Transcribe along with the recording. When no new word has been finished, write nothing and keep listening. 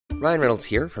Ryan Reynolds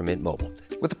here from Mint Mobile.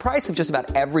 With the price of just about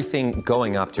everything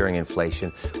going up during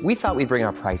inflation, we thought we'd bring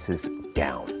our prices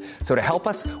down. So to help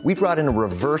us, we brought in a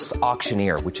reverse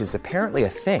auctioneer, which is apparently a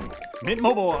thing. Mint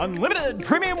Mobile Unlimited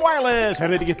Premium Wireless. How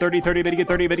to get 30, 30, bit to get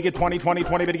 30, bit to get 20, 20,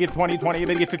 20, bit to get 20, 20,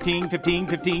 bit to get 15, 15,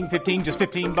 15, 15, just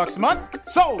 $15 a month?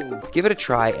 Sold! Give it a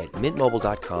try at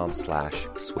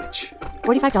mintmobile.com/switch.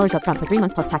 $45 up front for 3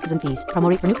 months plus taxes and fees. Promo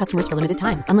rate for new customers for limited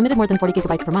time. Unlimited more than 40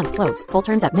 gigabytes per month. Slows full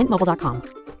terms at mintmobile.com.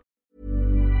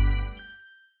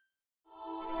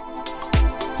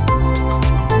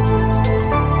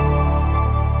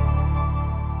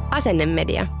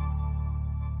 Asennemedia.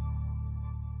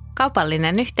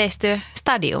 Kaupallinen yhteistyö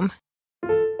Stadium.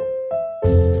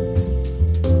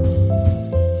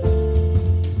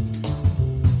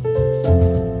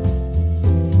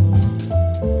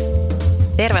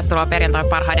 Tervetuloa perjantain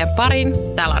parhaiden pariin.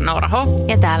 Täällä on Noora H.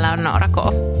 Ja täällä on Noora K.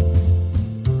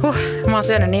 Mä oon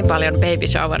syönyt niin paljon baby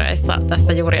showereissa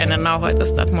tästä juuri ennen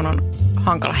nauhoitusta, että mun on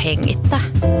hankala hengittää.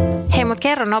 Hei, mutta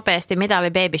kerro nopeasti, mitä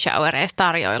oli baby showereissa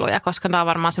tarjoiluja, koska tämä on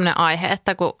varmaan sellainen aihe,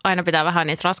 että kun aina pitää vähän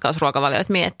niitä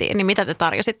raskausruokavalioita miettiä, niin mitä te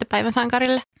tarjositte päivän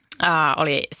sankarille?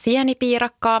 Oli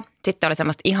sienipiirakkaa, sitten oli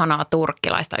semmoista ihanaa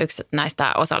turkkilaista. Yksi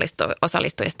näistä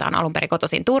osallistujista on alun perin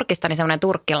kotoisin Turkista, niin semmoinen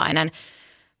turkkilainen,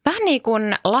 vähän niin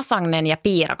kuin lasagnen ja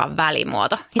piirakan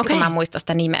välimuoto. Itse mä en muista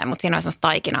sitä nimeä, mutta siinä oli semmoista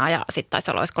taikinaa ja sitten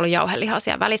taisi olla, olisiko ollut jauhelihaa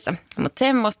siellä välissä. Mutta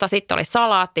semmoista, sitten oli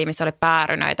salaattia, missä oli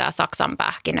päärynöitä ja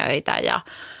saksanpähkinöitä ja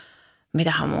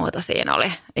mitähän muuta siinä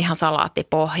oli. Ihan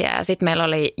salaattipohja ja sitten meillä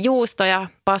oli juustoja,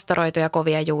 pastoroituja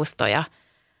kovia juustoja.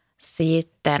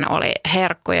 Sitten oli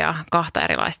herkkuja, 2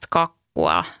 erilaista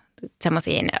kakkua,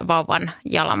 semmoisia vauvan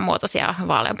jalan muotoisia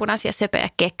vaaleanpunaisia söpöjä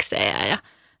keksejä ja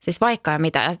siis vaikka ja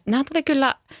mitä. Ja nämä tuli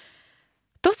kyllä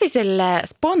tosi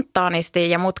spontaanisti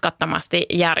ja mutkattomasti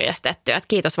järjestettyä. Että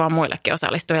kiitos vaan muillekin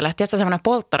osallistujille. Tiedätkö, semmoinen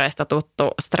polttareista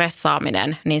tuttu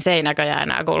stressaaminen, niin se ei näköjään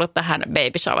enää kuulu tähän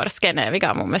baby shower-skeneen, mikä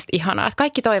on mun mielestä ihanaa. Että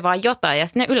kaikki toi vaan jotain ja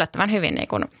sitten ne yllättävän hyvin niin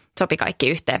kun sopi kaikki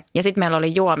yhteen. Ja sitten meillä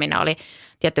oli juomina, oli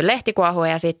tietty lehtikuohua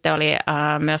ja sitten oli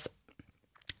myös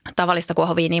tavallista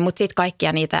kuohuviiniä, mutta sitten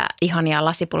kaikkia niitä ihania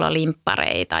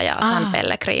lasipullolimppareita ja San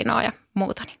Pellegrinoa ja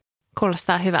muuta. Niin.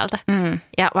 Kuulostaa hyvältä.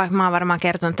 Ja vaikka mä oon varmaan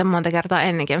kertonut tämän monta kertaa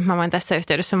ennenkin, mä voin tässä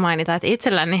yhteydessä mainita, että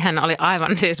itsellänihän oli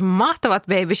aivan siis mahtavat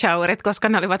baby showerit, koska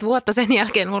ne olivat vuotta sen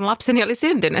jälkeen, mun lapseni oli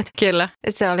syntynyt. Kyllä.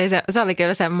 Et se oli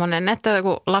kyllä semmoinen, että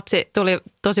kun lapsi tuli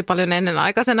tosi paljon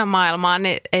ennenaikaisena maailmaan,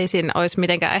 niin ei siinä olisi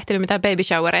mitenkään ehtinyt mitään baby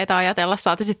showereita ajatella,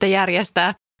 saati sitten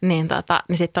järjestää. Niin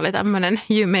sitten oli tämmöinen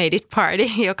You Made It Party,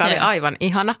 joka oli aivan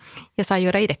ihana ja sai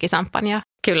juoda itsekin samppanjaa.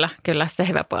 Kyllä, se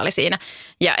hyvä puoli siinä.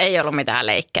 Ja ei ollut mitään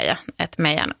leikkejä, että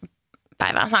meidän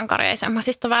päivän sankari ei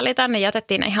semmoisista välitä, niin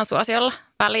jätettiin ne ihan suosiolla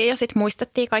väliin ja sitten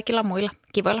muistettiin kaikilla muilla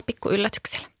kivoilla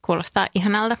pikkuyllätyksillä. Kuulostaa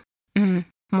ihanalta.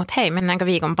 Mutta hei, mennäänkö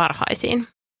viikon parhaisiin?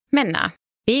 Mennään.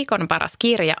 Viikon paras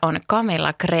kirja on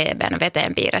Camilla Greben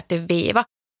Veteen piirretty viiva.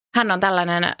 Hän on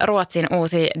tällainen Ruotsin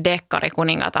uusi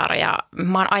dekkarikuningatar ja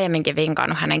mä oon aiemminkin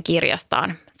vinkannut hänen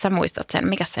kirjastaan. Sä muistat sen,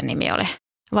 mikä sen nimi oli?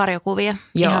 Varjokuvia.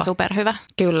 Joo. Ihan superhyvä.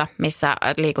 Kyllä, missä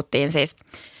liikuttiin siis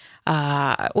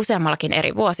useammallakin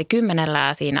eri vuosikymmenellä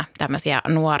ja siinä tämmöisiä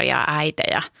nuoria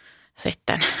äitejä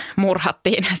sitten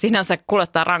murhattiin. Sinänsä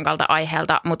kuulostaa rankalta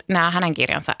aiheelta, mutta nämä hänen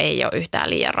kirjansa ei ole yhtään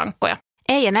liian rankkoja.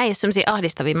 Ei, ja näin ei ole sellaisia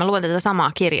ahdistavia. Mä luen tätä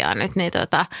samaa kirjaa nyt, niin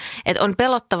että on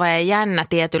pelottava ja jännä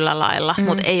tietyllä lailla,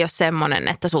 mutta ei ole semmoinen,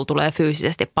 että sulla tulee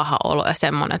fyysisesti paha olo ja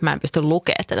semmoinen, että mä en pysty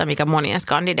lukemaan tätä, mikä monien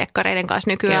skandidekkareiden kanssa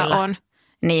nykyään Kyllä. on.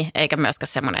 Niin, eikä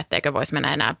myöskään semmoinen, etteikö voisi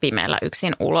mennä enää pimeällä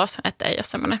yksin ulos, että ei ole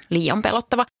semmoinen liian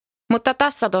pelottava. Mutta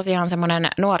tässä tosiaan semmoinen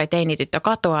nuori teinityttö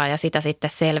katoaa ja sitä sitten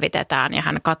selvitetään ja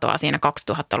hän katoaa siinä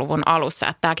 2000-luvun alussa.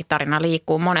 Että tämäkin tarina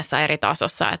liikkuu monessa eri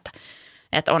tasossa,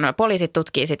 että on poliisit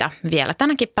tutkii sitä vielä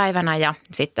tänäkin päivänä ja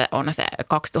sitten on se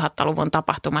 2000-luvun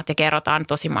tapahtumat ja kerrotaan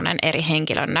tosi monen eri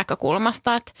henkilön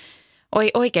näkökulmasta. Että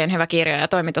oikein hyvä kirja ja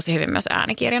toimi tosi hyvin myös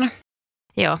äänikirjana.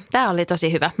 Joo, tämä oli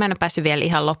tosi hyvä. Mä en ole päässyt vielä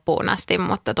ihan loppuun asti,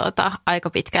 mutta aika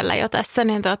pitkällä jo tässä,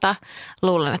 niin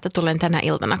luulen, että tulen tänä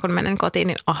iltana, kun menen kotiin,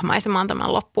 niin ahmaisemaan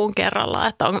tämän loppuun kerrallaan.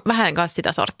 Että on vähän kanssa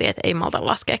sitä sorttia, että ei malta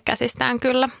laskea käsistään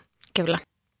kyllä. Kyllä.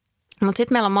 Mutta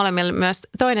sitten meillä on molemmilla myös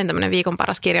toinen tämmöinen viikon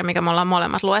paras kirja, mikä me ollaan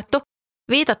molemmat luettu.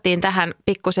 Viitattiin tähän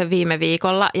pikkusen viime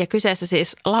viikolla ja kyseessä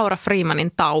siis Laura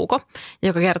Freemanin Tauko,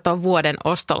 joka kertoo vuoden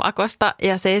ostolakosta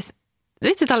ja siis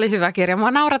vitsi, tämä oli hyvä kirja.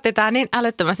 Mua nauratti tämä niin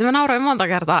älyttömästi. Mä nauroin monta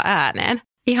kertaa ääneen.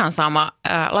 Ihan sama.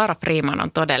 Laura Freeman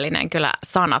on todellinen kyllä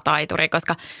sanataituri,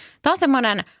 koska tämä on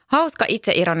semmoinen hauska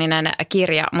itseironinen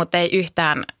kirja, mutta ei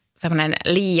yhtään semmoinen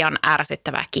liian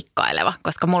ärsyttävä kikkaileva,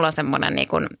 koska mulla on semmoinen niin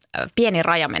kuin pieni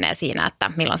raja menee siinä,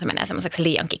 että milloin se menee semmoiseksi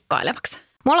liian kikkailevaksi.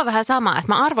 mulla on vähän sama, että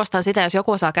mä arvostan sitä, jos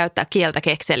joku osaa käyttää kieltä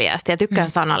kekseliästi ja tykkään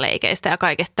sanaleikeistä ja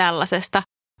kaikesta tällaisesta.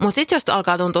 Mutta sitten jos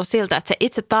alkaa tuntua siltä, että se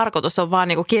itse tarkoitus on vaan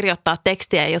niinku kirjoittaa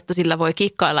tekstiä, jotta sillä voi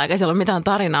kikkailla eikä siellä ole mitään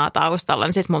tarinaa taustalla,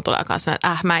 niin sitten mulla tulee kanssa,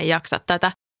 että mä en jaksa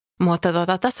tätä.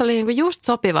 Mutta tässä oli niinku just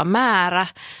sopiva määrä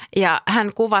ja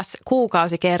hän kuvasi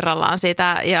kuukausi kerrallaan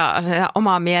sitä ja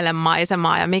omaa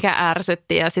mielenmaisemaa ja mikä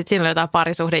ärsytti ja sitten siinä oli jotain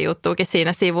parisuhdejuttuukin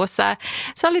siinä sivussa. Ja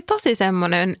se oli tosi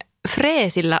semmoinen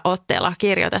freesillä otteella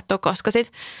kirjoitettu, koska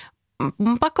sitten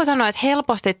pakko sanoa, että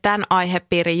helposti tämän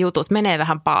aihepiirin jutut menee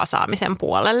vähän paasaamisen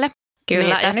puolelle.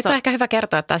 Kyllä, niin, ja nyt on ehkä hyvä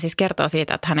kertoa, että tämä siis kertoo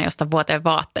siitä, että hän ei osta vuoteen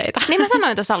vaatteita. Niin mä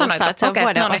sanoin tuossa alussa, että se on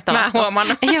vuoden ostava. Mä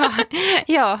huomannut.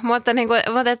 Joo, mutta niin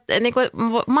kuin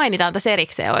mainitaan tässä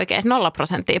erikseen oikein, että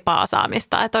 0%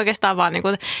 paasaamista. Että oikeastaan vaan niin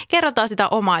kuin kerrotaan sitä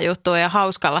omaa juttua ja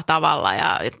hauskalla tavalla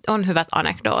ja on hyvät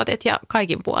anekdootit ja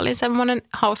kaikin puolin semmoinen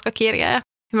hauska kirja. Ja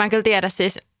mä en kyllä tiedä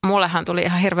siis, mullehan tuli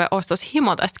ihan hirveä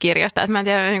ostoshimo tästä kirjasta, että mä en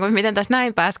tiedä niin kuin, miten tässä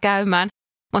näin pääsi käymään.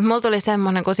 Mutta mulla tuli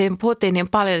semmoinen, kun siinä puhuttiin niin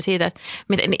paljon siitä, että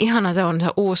miten ihana se on se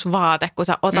uusi vaate, kun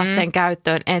sä otat sen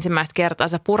käyttöön ensimmäistä kertaa,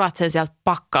 sä purat sen sieltä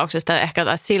pakkauksesta, ehkä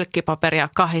jotain silkkipaperia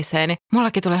kahisee, niin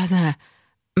mullakin tulee sellainen,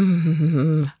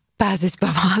 pääsispä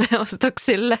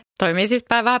vaateostoksille. Toimii siis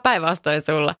vähän päinvastoin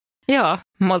sulla. Joo.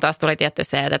 Mulla taas tuli tietty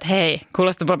se, että hei,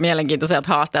 kuulostapa mielenkiintoiselta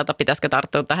haasteelta, pitäisikö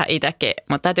tarttua tähän itsekin.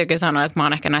 Mutta täytyy kyllä sanoa, että mä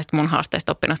oon ehkä näistä mun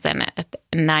haasteista oppinut sen, että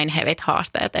näin hevit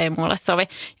haasteet ei mulle sovi.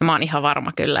 Ja mä oon ihan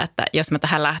varma kyllä, että jos mä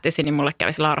tähän lähtisin, niin mulle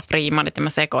kävisi Laura Freemanit ja mä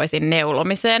sekoisin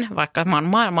neulomiseen, vaikka mä oon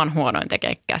maailman huonoin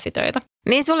tekee käsitöitä.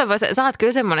 Niin sulle sä oot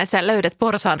kyllä semmoinen, että sä löydät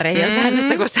porsaanreiän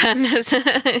säännöstä kuin säännössä.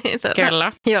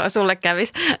 Kyllä. Joo, sulle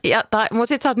kävisi. Mutta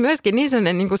sit sä oot myöskin niin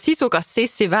sellainen niin kuin sisukas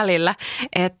sissi välillä,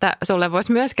 että sulle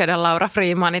voisi myös käydä Laura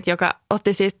Freemanit, joka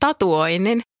otti siis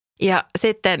tatuoinnin. Ja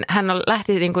sitten hän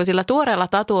lähti niin kuin sillä tuoreella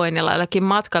tatuoinnilla jollekin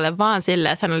matkalle vaan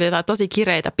silleen, että hän oli jotain tosi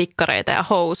kireitä pikkareita ja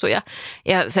housuja.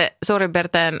 Ja se suurin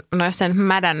piirtein, no jos sen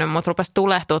mädännyt, mutta rupesi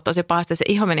tulehtua tosi pahasti. Se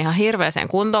iho meni ihan hirveäseen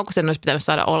kuntoon, kun sen olisi pitänyt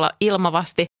saada olla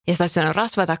ilmavasti. Ja sitä olisi pitänyt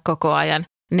rasvata koko ajan.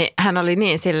 Niin hän oli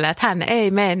niin silleen, että hän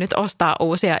ei mene nyt ostaa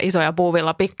uusia isoja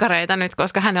puuvilla pikkareita nyt,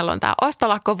 koska hänellä on tämä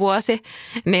ostolakkovuosi.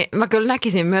 Niin mä kyllä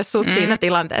näkisin myös sut siinä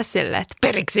tilanteessa silleen, että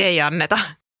periksi ei anneta.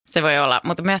 Se voi olla,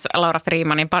 mutta myös Laura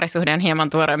Freemanin parisuhde on hieman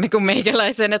tuoreempi kuin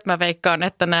meikäläisen, että mä veikkaan,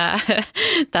 että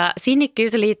tämä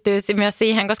sinnikkyys liittyy myös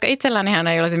siihen, koska itsellänihän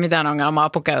ei olisi mitään ongelmaa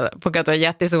pukeutua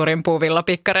jättisuuriin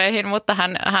puuvillapikkareihin, mutta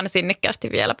hän sinnikkäästi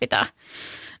vielä pitää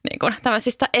niin kuin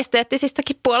tämmöisistä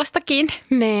esteettisistäkin puolesta kiinni.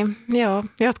 Niin, joo,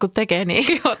 jotkut tekee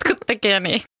niin. Jotkut tekee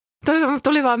niin.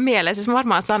 Tuli vaan mieleen, siis mä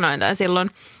varmaan sanoin tämän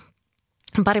silloin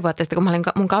pari vuotta sitten, kun mä olin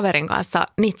mun kaverin kanssa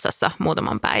Nitsassa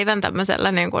muutaman päivän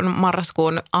tämmöisellä niin kuin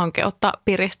marraskuun ankeutta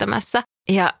piristämässä.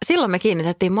 Ja silloin me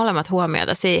kiinnitettiin molemmat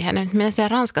huomiota siihen, että miten siellä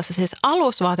Ranskassa siis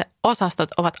alusvaateosastot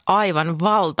ovat aivan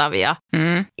valtavia.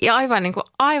 Ja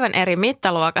aivan eri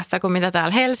mittaluokassa kuin mitä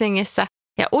täällä Helsingissä.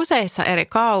 Ja useissa eri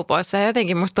kaupoissa. Ja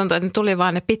jotenkin musta tuntuu, että ne tuli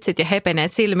vaan ne pitsit ja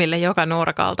hepeneet silmille joka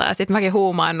nurkalta. Ja sitten mäkin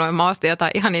huumaannuin, mä ostin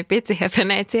jotain ihania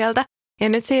pitsihepeneet sieltä. Ja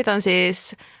nyt siitä on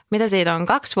siis, mitä siitä on,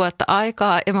 2 vuotta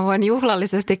aikaa. Ja mä voin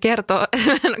juhlallisesti kertoa,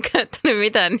 että mä en ole käyttänyt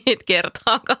mitään niitä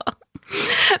kertaakaan.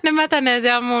 Ne mätänee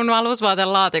siellä mun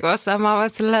alusvaatelaatikossa. Mä oon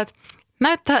silleen, että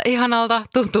näyttää ihanalta,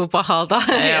 tuntuu pahalta.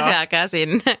 Jääkää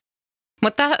sinne.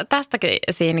 Mutta tästäkin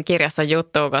siinä kirjassa on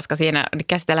juttua, koska siinä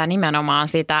käsitellään nimenomaan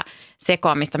sitä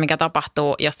sekoamista, mikä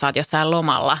tapahtuu, jos sä oot jossain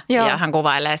lomalla. Joo. Ja hän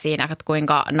kuvailee siinä, että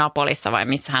kuinka Napolissa vai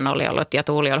missä hän oli ollut ja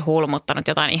tuuli oli hulmuttanut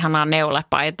jotain ihanaa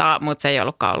neulepaitaa, mutta se ei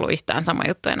ollutkaan ollut yhtään sama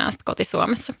juttu enää sitten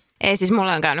koti-Suomessa. Ei, siis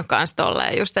mulla on käynyt kans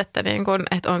tolleen just, että, niin kun,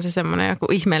 että on se semmoinen joku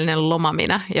ihmeellinen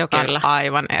lomaminä, joka Kyllä. on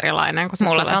aivan erilainen. Kun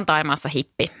mulla se on Taimaassa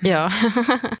hippi. Joo.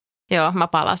 Joo, mä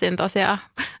palasin tosiaan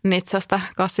Nitsasta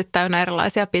kassit täynnä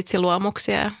erilaisia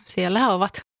pitsiluomuksia ja siellä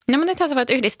ovat. No mutta nythän sä voit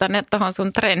yhdistää ne tuohon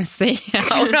sun trenssiin ja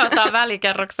unohtaa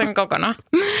välikerroksen kokonaan.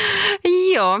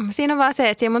 Joo, siinä on vaan se,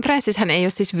 että siinä mun trenssissähän ei ole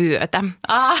siis vyötä.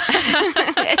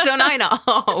 Että se on aina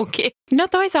auki. No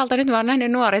toisaalta nyt mä oon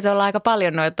nähnyt nuorisolla aika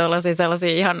paljon noita sellaisia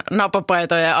ihan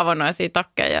napapaitoja ja avonaisia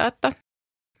takkeja. Että...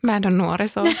 Mä en ole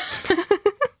nuorisoa.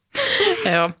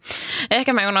 Joo.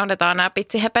 Ehkä me unohdetaan nämä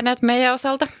pitsihepeneet meidän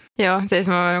osalta. Joo, siis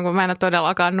mä en ole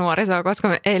todellakaan nuorisoa, koska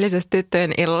me eilisessä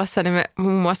tyttöjen illassa niin me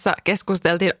muun muassa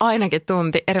keskusteltiin ainakin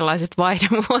tunti erilaisista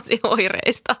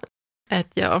vaihdevuosioireista.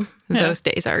 Että joo, those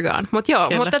days are gone.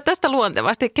 Mutta tästä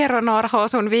luontevasti kerro Noora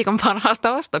sun viikon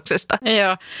parhaasta ostoksesta.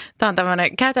 Joo, tämä on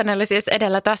tämmöinen käytännöllisyys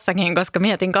edellä tässäkin, koska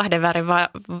mietin 2 värin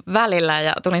välillä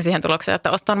ja tulin siihen tulokseen,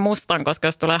 että ostan mustan, koska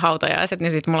jos tulee hautajaiset,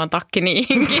 niin sitten mulla on takki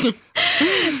niihinkin.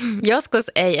 Joskus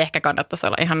ei ehkä kannattaisi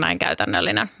olla ihan näin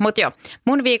käytännöllinen. Mutta joo,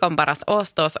 mun viikon paras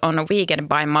ostos on Vegan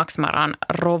by Max Maran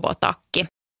robotakki.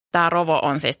 Tämä Rovo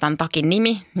on siis tämän takin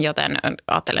nimi, joten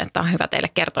ajattelen, että on hyvä teille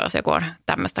kertoa, jos joku on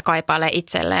tämmöistä kaipailee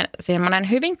itselleen. Semmoinen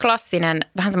hyvin klassinen,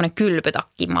 vähän semmoinen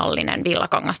kylpytakkimallinen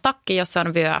villakangastakki, jossa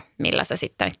on vyö, millä se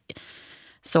sitten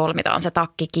solmitaan se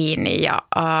takki kiinni. Ja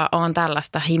olen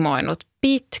tällaista himoinut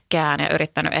pitkään ja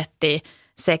yrittänyt etsiä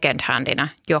second handina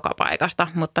joka paikasta,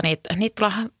 mutta niitä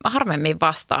tulee harvemmin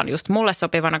vastaan just mulle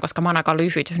sopivana, koska mä oon aika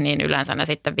lyhyt, niin yleensä ne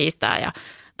sitten viistää ja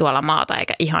tuolla maata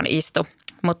eikä ihan istu.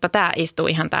 Mutta tämä istuu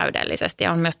ihan täydellisesti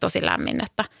ja on myös tosi lämmin,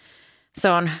 että se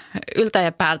on yltä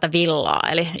ja päältä villaa,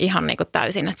 eli ihan niin kuin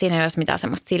täysin, että siinä ei ole mitään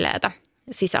semmoista sileätä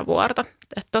sisävuorta.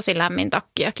 Tosi lämmin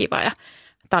takki ja kiva ja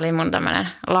tämä oli mun tämmöinen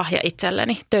lahja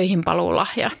itselleni,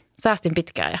 töihinpaluulahja. Säästin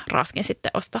pitkään ja raskin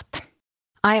sitten ostaa tämän.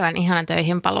 Aivan ihana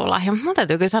töihinpaluulahja. Mun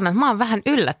täytyy kyllä sanoa, että mä oon vähän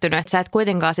yllättynyt, että sä et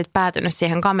kuitenkaan sit päätynyt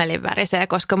siihen kamelin väriseen,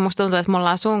 koska musta tuntuu, että me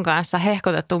ollaan sun kanssa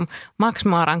hehkotettu Max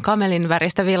Maran kamelin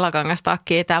väristä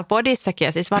villakangastakkia täällä podissakin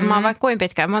ja siis varmaan vaikka kuinka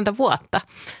pitkään, monta vuotta.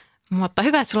 Mutta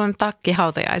hyvä, että sulla on takki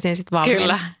hautajaisiin sitten valmiina.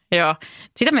 Kyllä, joo.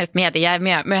 Sitä myös mietin, jäi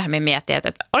myöhemmin miettiä,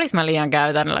 että olisi mä liian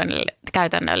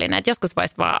käytännöllinen, että joskus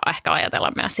voisi vaan ehkä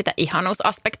ajatella myös sitä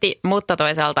ihanuusaspektia, mutta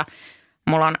toisaalta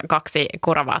mulla on 2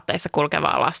 kuravaatteissa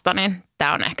kulkevaa lasta, niin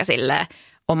tämä on ehkä silleen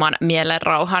oman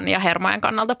mielenrauhan ja hermojen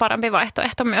kannalta parempi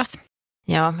vaihtoehto myös.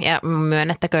 Joo, ja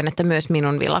myönnettäköön, että myös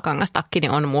minun villakangastakkini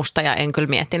on musta ja en kyllä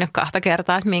miettinyt 2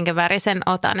 kertaa, että minkä värisen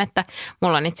otan. Että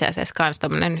mulla on itse asiassa myös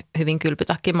tämmöinen hyvin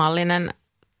kylpytakkimallinen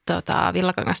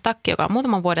villakangastakki, joka on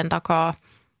muutaman vuoden takaa.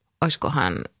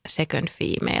 Olisikohan Second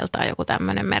Female tai joku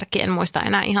tämmöinen merkki, en muista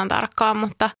enää ihan tarkkaan,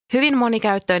 mutta hyvin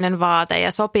monikäyttöinen vaate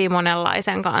ja sopii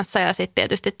monenlaisen kanssa. Ja sitten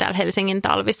tietysti täällä Helsingin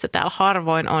talvissa täällä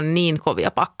harvoin on niin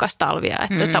kovia pakkastalvia,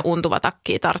 että sitä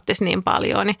untuvatakkia tarvitsisi niin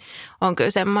paljon. Niin on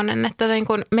kyllä semmoinen, että niin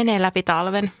kun menee läpi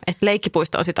talven, että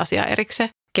leikkipuisto on sitten asia erikseen.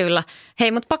 Kyllä.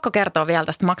 Hei, mutta pakko kertoa vielä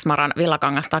tästä Max Maran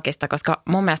villakangastakista, koska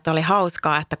mun mielestä oli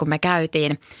hauskaa, että kun me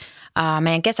käytiin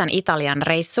meidän kesän Italian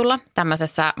reissulla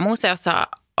tämmöisessä museossa,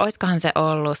 olisikohan se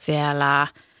ollut siellä,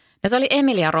 no se oli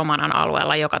Emilia Romanan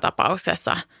alueella joka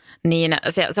tapauksessa, niin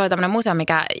se oli tämmöinen museo,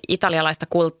 mikä italialaista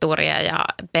kulttuuria ja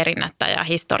perinnettä ja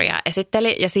historiaa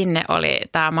esitteli. Ja sinne oli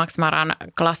tämä Max Maran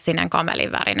klassinen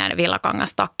kamelinvärinen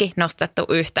villakangastakki nostettu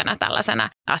yhtenä tällaisena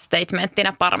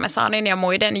statementtina parmesaanin ja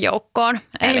muiden joukkoon.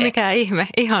 Ei mikään ihme,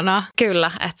 ihanaa.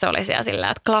 Kyllä, että se oli siellä sillä,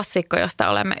 että klassikko, josta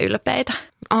olemme ylpeitä.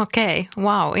 Okei,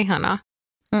 wow, ihanaa.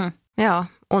 Joo.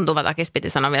 Untuvatakissa piti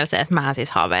sanoa vielä se, että mähän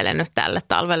siis haaveilen nyt tälle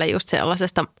talvelle just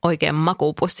sellaisesta oikein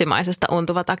makuupussimaisesta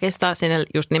untuvatakista sinne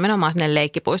just nimenomaan sinne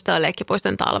leikkipuistoon ja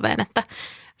leikkipuiston talveen, että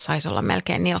saisi olla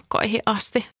melkein nilkkoihin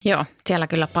asti. Joo, siellä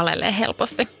kyllä palelee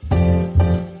helposti.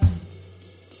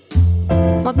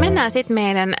 Mutta mennään sitten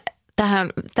meidän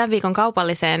tämän viikon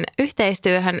kaupalliseen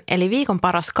yhteistyöhön, eli viikon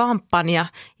paras kampanja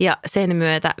ja sen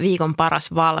myötä viikon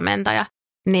paras valmentaja.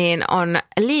 Niin on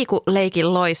Liiku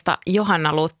leikin loista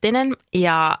Johanna Luttinen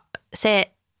ja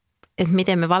se, että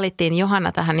miten me valittiin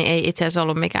Johanna tähän, niin ei itse asiassa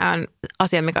ollut mikään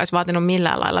asia, mikä olisi vaatinut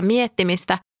millään lailla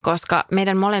miettimistä, koska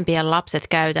meidän molempien lapset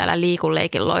käy täällä Liiku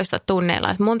leikin loista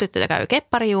tunneilla, että mun tyttö käy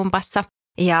kepparijumpassa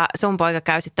ja sun poika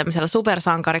käy sitten tämmöisellä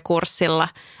supersankarikurssilla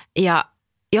ja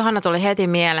Johanna tuli heti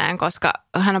mieleen, koska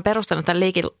hän on perustanut tämän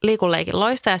Liiku leikin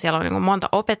loista ja siellä on niin kuin monta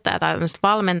opettajaa tai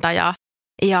valmentajaa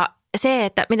ja se,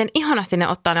 että miten ihanasti ne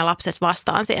ottaa ne lapset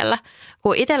vastaan siellä,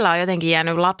 kun itsellä on jotenkin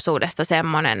jäänyt lapsuudesta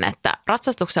semmoinen, että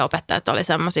ratsastuksen opettajat oli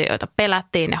semmoisia, joita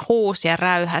pelättiin, ne huusi ja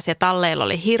räyhäsi ja talleilla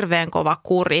oli hirveän kova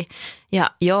kuri.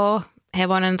 Ja joo,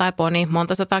 hevonen tai poni,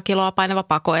 monta 100 kiloa painava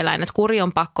pakoeläin, että kuri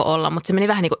on pakko olla, mutta se meni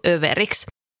vähän niin kuin överiksi.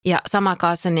 Ja sama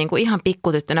kanssa niin kuin ihan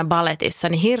pikkutyttönä baletissa,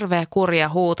 niin hirveä kurja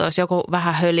huuto, jos joku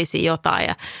vähän hölisi jotain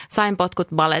ja sain potkut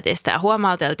baletista ja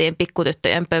huomauteltiin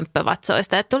pikkutyttöjen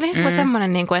pömppävatsoista. Että tuli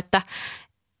semmoinen, niin kuin, että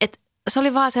se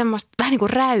oli vaan semmoista vähän niin kuin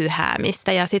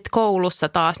räyhäämistä ja sitten koulussa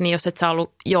taas, niin jos et sä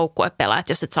ollut joukkuepelaaja,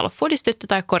 että jos et sä ollut fudistyttö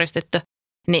tai koristyttö,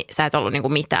 niin sä et ollut niin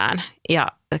kuin mitään ja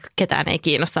ketään ei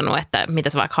kiinnostanut, että mitä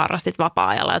sä vaikka harrastit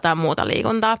vapaa-ajalla jotain muuta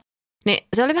liikuntaa. Niin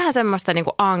se oli vähän semmoista niin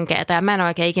kuin ankeeta ja mä en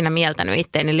oikein ikinä mieltänyt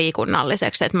itteeni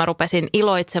liikunnalliseksi, että mä rupesin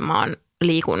iloitsemaan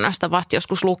liikunnasta vasta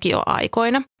joskus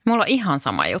lukioaikoina. Mulla on ihan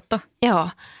sama juttu. Joo,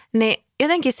 niin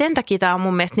jotenkin sen takia tämä on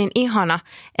mun mielestä niin ihana,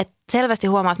 että selvästi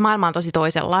huomaa, että maailma on tosi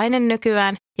toisenlainen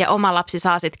nykyään ja oma lapsi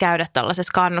saa sitten käydä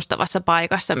tällaisessa kannustavassa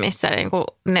paikassa, missä niin kuin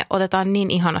ne otetaan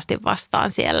niin ihanasti vastaan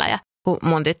siellä ja kun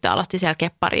mun tyttö aloitti siellä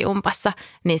kepparijumpassa,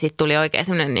 niin sitten tuli oikein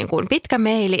semmoinen niin kuin pitkä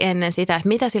meili ennen sitä, että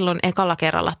mitä silloin ekalla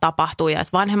kerralla tapahtui ja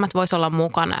että vanhemmat vois olla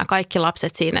mukana ja kaikki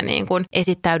lapset siinä niin kuin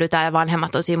esittäydytään ja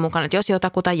vanhemmat on siinä mukana, että jos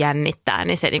jotakuta jännittää,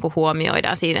 niin se niin kuin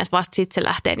huomioidaan siinä, että vasta sitten se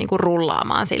lähtee niin kuin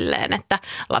rullaamaan silleen, että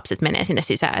lapset menee sinne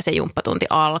sisään ja se jumppatunti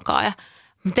alkaa ja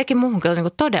teki muuhun kyllä niin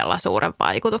kuin todella suuren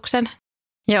vaikutuksen.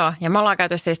 Joo, ja me ollaan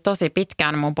käyty siis tosi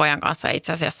pitkään mun pojan kanssa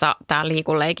itse asiassa tää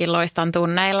liikunleikin loistan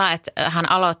tunneilla, että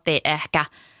hän aloitti ehkä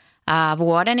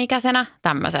vuoden ikäisenä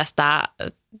tämmöisestä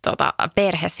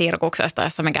perhesirkuksesta,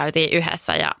 jossa me käytiin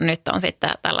yhdessä ja nyt on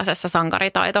sitten tällaisessa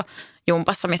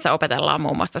sankaritaitojumpassa, missä opetellaan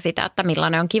muun muassa sitä, että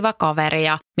millainen on kiva kaveri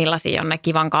ja millaisia on ne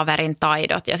kivan kaverin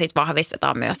taidot ja sitten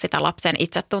vahvistetaan myös sitä lapsen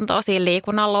itsetuntoa siinä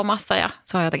liikunnan lomassa ja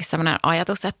se on jotenkin semmoinen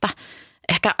ajatus, että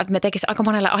ehkä me tekisi aika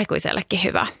monelle aikuisellekin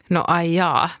hyvää. No ai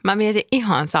jaa, mä mietin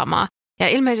ihan samaa. Ja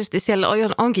ilmeisesti siellä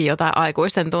onkin jotain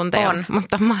aikuisten tunteja,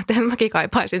 mutta mä ajattelin, mäkin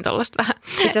kaipaisin tuollaista vähän.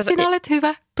 Sinä olet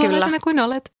hyvä, tuollaisena kuin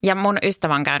olet. Ja mun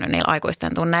ystävä on käynyt niillä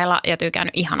aikuisten tunneilla ja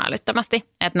tyykännyt ihan älyttömästi.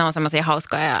 Että ne on semmoisia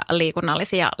hauskoja ja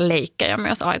liikunnallisia leikkejä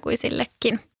myös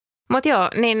aikuisillekin. Mutta joo,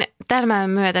 niin tämän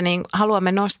myötä niin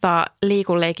haluamme nostaa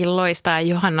liikunleikin loistaa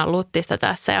Johanna Luttista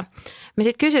tässä. Ja me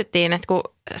sitten kysyttiin, että kun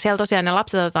siellä tosiaan ne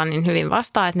lapset otetaan niin hyvin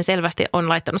vastaan, että ne selvästi on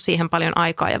laittanut siihen paljon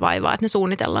aikaa ja vaivaa, että ne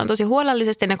suunnitellaan tosi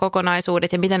huolellisesti ne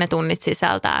kokonaisuudet ja miten ne tunnit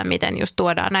sisältää, miten just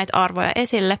tuodaan näitä arvoja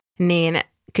esille, niin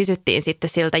kysyttiin sitten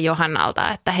siltä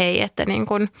Johannalta, että hei, että niin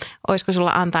kun, olisiko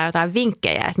sulla antaa jotain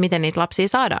vinkkejä, että miten niitä lapsia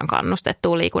saadaan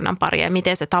kannustettua liikunnan pariin ja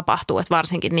miten se tapahtuu, että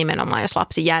varsinkin nimenomaan, jos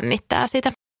lapsi jännittää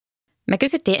sitä. Me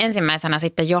kysyttiin ensimmäisenä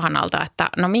sitten Johannalta, että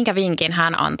no minkä vinkin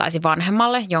hän antaisi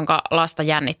vanhemmalle, jonka lasta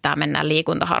jännittää mennä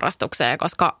liikuntaharrastukseen,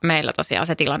 koska meillä tosiaan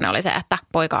se tilanne oli se, että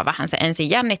poikaa vähän se ensin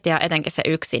jännitti ja etenkin se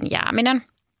yksin jääminen.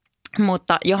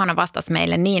 Mutta Johanna vastasi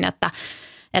meille niin, että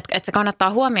se kannattaa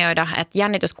huomioida, että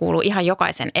jännitys kuuluu ihan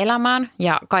jokaisen elämään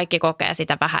ja kaikki kokee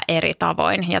sitä vähän eri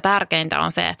tavoin. Ja tärkeintä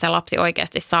on se, että se lapsi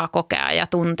oikeasti saa kokea ja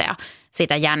tuntea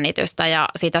sitä jännitystä ja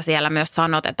sitä siellä myös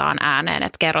sanotetaan ääneen,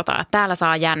 että kerrotaan, että täällä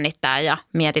saa jännittää ja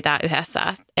mietitään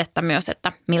yhdessä, että myös,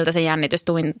 että miltä se jännitys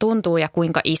tuntuu ja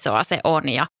kuinka isoa se on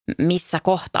ja missä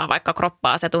kohtaa vaikka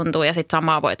kroppaa se tuntuu ja sitten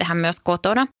samaa voi tehdä myös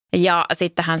kotona. Ja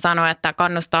sitten hän sanoi, että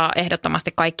kannustaa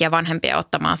ehdottomasti kaikkia vanhempia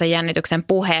ottamaan sen jännityksen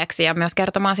puheeksi ja myös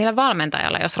kertomaan sille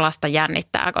valmentajalle, jos lasta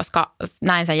jännittää, koska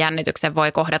näin sen jännityksen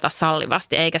voi kohdata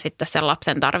sallivasti, eikä sitten sen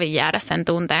lapsen tarvitse jäädä sen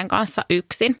tunteen kanssa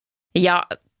yksin. Ja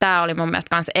tämä oli mun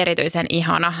mielestä myös erityisen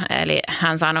ihana, eli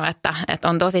hän sanoi, että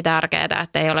on tosi tärkeää,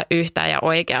 että ei ole yhtä ja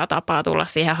oikeaa tapaa tulla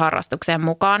siihen harrastukseen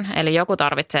mukaan. Eli joku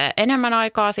tarvitsee enemmän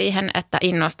aikaa siihen, että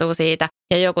innostuu siitä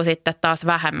ja joku sitten taas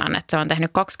vähemmän, että se on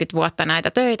tehnyt 20 vuotta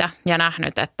näitä töitä ja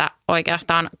nähnyt, että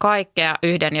oikeastaan kaikkea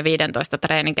 1 ja 15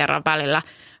 treenikerran välillä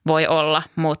voi olla,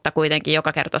 mutta kuitenkin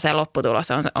joka kerta se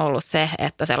lopputulos on ollut se,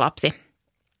 että se lapsi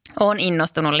on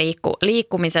innostunut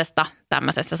liikkumisesta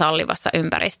tämmöisessä sallivassa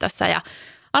ympäristössä ja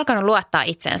alkanut luottaa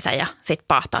itsensä ja sitten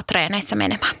pahtaa treeneissä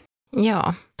menemään.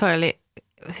 Joo,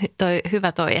 hyvä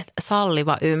että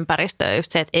salliva ympäristö ja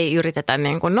just se, että ei yritetä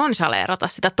niin kuin nonchaleerata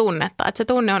sitä tunnetta, että se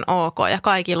tunne on ok ja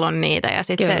kaikilla on niitä ja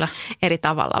sitten se eri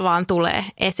tavalla vaan tulee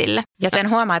esille. Ja sen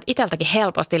huomaa, että itseltäkin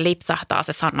helposti lipsahtaa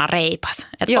se sana reipas,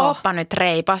 että ooppa nyt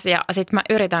reipas ja sitten mä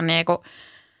yritän niinku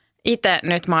itse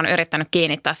nyt mä oon yrittänyt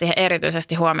kiinnittää siihen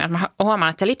erityisesti huomioon. Mä huomaan,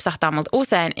 että se lipsahtaa multa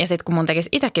usein ja sitten kun mun tekisi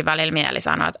itsekin välillä mieli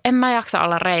sanoa, että en mä jaksa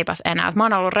olla reipas enää. Että mä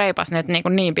oon ollut reipas nyt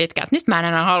niin pitkään, että nyt mä en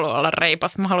enää halua olla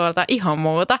reipas. Mä haluan jotain ihan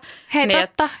muuta. Hei niin,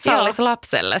 totta. Se olisi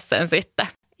lapselle sen sitten.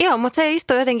 Joo, mutta se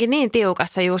istuu jotenkin niin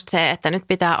tiukassa just se, että nyt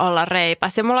pitää olla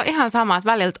reipas. Ja mulla on ihan sama,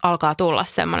 että välillä alkaa tulla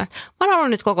semmoinen, että mä oon ollut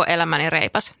nyt koko elämäni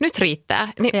reipas. Nyt riittää.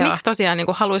 Miksi tosiaan niin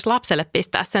haluaisi lapselle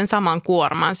pistää sen saman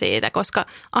kuorman siitä, koska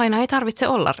aina ei tarvitse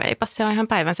olla reipas. Se on ihan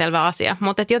päivänselvä asia.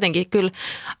 Mutta jotenkin kyllä,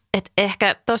 että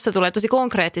ehkä tuossa tulee tosi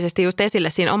konkreettisesti just esille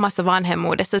siinä omassa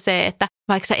vanhemmuudessa se, että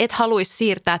vaikka sä et haluaisi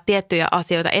siirtää tiettyjä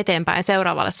asioita eteenpäin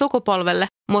seuraavalle sukupolvelle,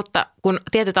 mutta kun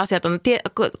tietyt asiat on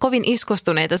kovin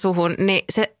iskostuneita suhun, niin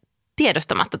se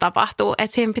tiedostamatta tapahtuu.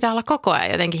 Että siinä pitää olla koko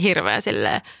ajan jotenkin hirveän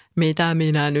silleen, mitä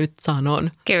minä nyt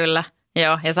sanon. Kyllä.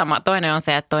 Joo, ja toinen on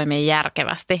se, että toimii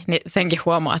järkevästi, niin senkin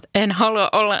huomaa, että en halua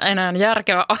olla enää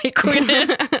järkevä aikuinen.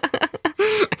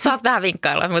 Saat vähän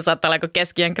vinkkailla, että mun saattaa olla joku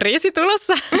keskiön kriisi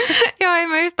tulossa. Joo,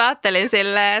 mä just ajattelin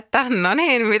silleen, että no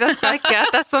niin, mitäs kaikkea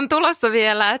tässä on tulossa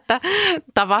vielä, että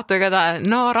tapahtuiko jotain,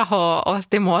 Noora H.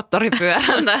 osti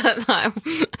moottoripyörän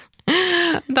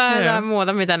tai jotain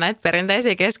muuta, mitä näitä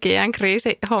perinteisiä keski-iän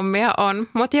kriisihommia on.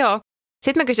 Mutta joo,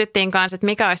 sitten me kysyttiin kanssa, että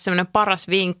mikä olisi semmoinen paras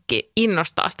vinkki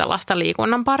innostaa sitä lasta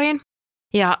liikunnan pariin.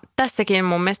 Ja tässäkin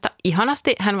mun mielestä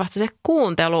ihanasti hän vastasi, että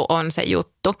kuuntelu on se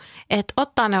juttu, että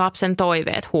ottaa ne lapsen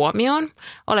toiveet huomioon,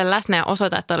 ole läsnä ja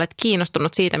osoita, että olet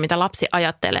kiinnostunut siitä, mitä lapsi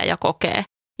ajattelee ja kokee.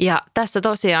 Ja tässä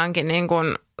tosiaankin niin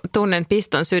kun tunnen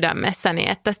piston sydämessäni,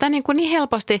 että sitä niin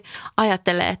helposti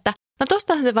ajattelee, että no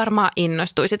tostahan se varmaan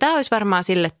innostuisi. Tämä olisi varmaan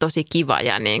sille tosi kiva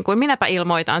ja niin kuin minäpä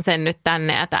ilmoitan sen nyt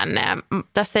tänne ja tänne. Ja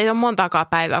tässä ei ole montaakaan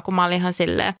päivää, kun mä olin ihan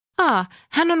silleen,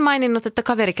 hän on maininnut, että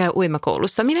kaveri käy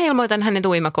uimakoulussa. Minä ilmoitan hänet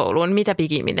uimakouluun, mitä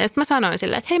pikimiten. Sitten mä sanoin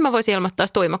silleen, että hei, mä voisin ilmoittaa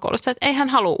sitä uimakoulussa, että ei hän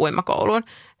halua uimakouluun.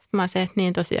 Sitten mä sanoin, että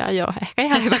niin tosiaan joo, ehkä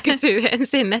ihan hyvä kysyä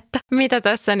ensin, että mitä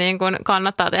tässä niin kuin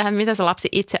kannattaa tehdä, mitä se lapsi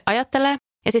itse ajattelee.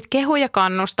 Ja sitten kehu ja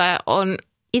kannusta on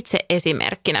itse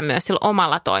esimerkkinä myös sillä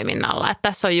omalla toiminnalla. Että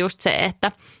tässä on just se,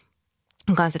 että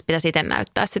kanssa pitäisi itse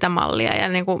näyttää sitä mallia ja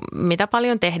niin kuin mitä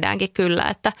paljon tehdäänkin kyllä,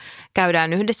 että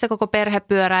käydään yhdessä koko perhe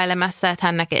pyöräilemässä, että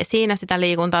hän näkee siinä sitä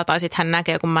liikuntaa tai sitten hän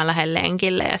näkee, kun mä lähden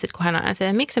lenkille ja sitten kun hän on se,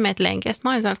 että miksi sä menet lenkille,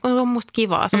 sitten mä sanon, että kun se on musta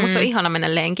kivaa, se on musta ihana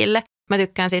mennä lenkille. Mä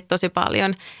tykkään siitä tosi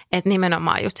paljon, että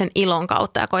nimenomaan just sen ilon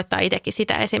kautta ja koittaa itsekin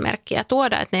sitä esimerkkiä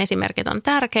tuoda, että ne esimerkit on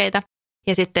tärkeitä.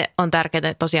 Ja sitten on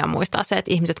tärkeää tosiaan muistaa se,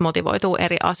 että ihmiset motivoituu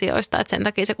eri asioista, että sen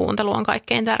takia se kuuntelu on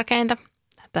kaikkein tärkeintä.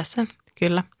 Tässä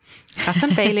kyllä.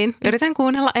 Katson peiliin. Yritän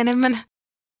kuunnella enemmän.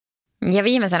 Ja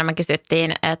viimeisenä me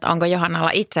kysyttiin, että onko Johannalla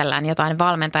itsellään jotain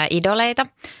valmentaja-idoleita.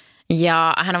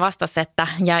 Ja hän vastasi, että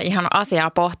jäi ihan asiaa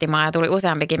pohtimaan ja tuli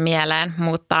useampikin mieleen,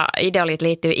 mutta idolit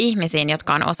liittyy ihmisiin,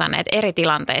 jotka on osanneet eri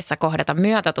tilanteissa kohdata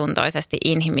myötätuntoisesti,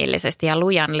 inhimillisesti ja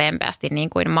lujan lempeästi, niin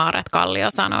kuin Maaret Kallio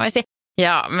sanoisi.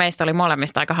 Ja meistä oli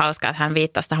molemmista aika hauskaa, että hän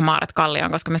viittasi tähän Maaret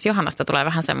Kallioon, koska myös Johannasta tulee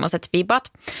vähän semmoiset vibat.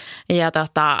 Ja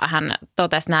hän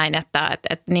totesi näin, että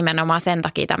nimenomaan sen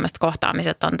takia tämmöiset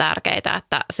kohtaamiset on tärkeitä,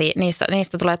 että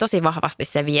niistä tulee tosi vahvasti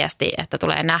se viesti, että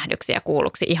tulee nähdyksi ja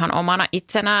kuulluksi ihan omana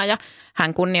itsenään ja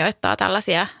hän kunnioittaa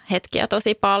tällaisia hetkiä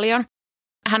tosi paljon.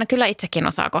 Hän kyllä itsekin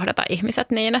osaa kohdata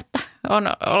ihmiset niin, että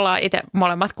ollaan itse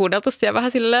molemmat kuunneltu siellä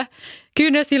vähän silleen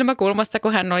kyynel silmäkulmassa,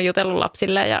 kun hän on jutellut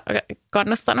lapsille ja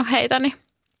kannustanut heitä, niin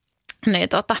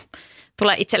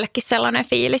tulee itsellekin sellainen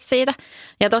fiilis siitä.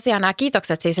 Ja tosiaan nämä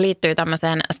kiitokset siis liittyy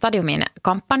tämmöiseen Stadiumin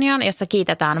kampanjaan, jossa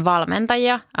kiitetään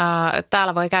valmentajia.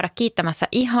 Täällä voi käydä kiittämässä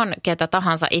ihan ketä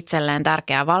tahansa itselleen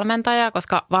tärkeää valmentajaa,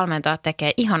 koska valmentajat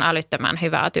tekee ihan älyttömän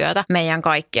hyvää työtä meidän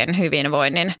kaikkien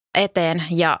hyvinvoinnin eteen.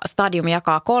 Ja Stadium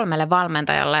jakaa 3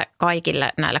 valmentajalle,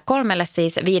 kaikille näille 3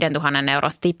 siis 5 000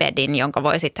 euron stipendin, jonka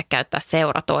voi sitten käyttää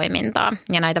seuratoimintaan.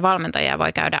 Ja näitä valmentajia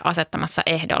voi käydä asettamassa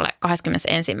ehdolle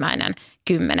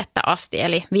 21.10. asti.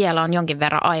 Eli vielä on jonkin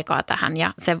verran aikaa tähän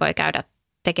ja sen voi käydä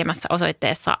tekemässä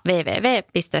osoitteessa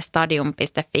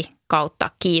www.stadium.fi kautta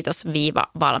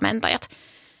kiitos-valmentajat.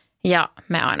 Ja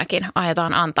me ainakin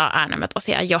aiotaan antaa äänemme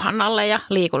tosiaan Johannalle ja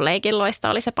Liikunleikinloista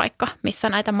oli se paikka, missä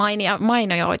näitä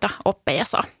mainioita oppeja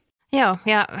saa. Joo,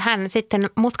 ja hän sitten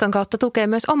mutkan kautta tukee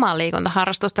myös omaa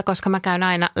liikuntaharrastusta, koska mä käyn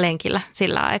aina lenkillä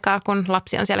sillä aikaa, kun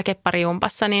lapsi on siellä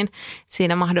kepparijumpassa, niin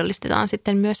siinä mahdollistetaan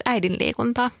sitten myös äidin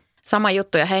liikuntaa. Sama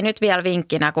juttu ja hei nyt vielä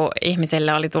vinkkinä, kun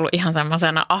ihmisille oli tullut ihan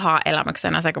semmoisena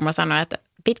aha-elämyksenä se, kun mä sanoin, että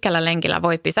pitkällä lenkillä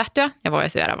voi pysähtyä ja voi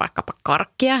syödä vaikkapa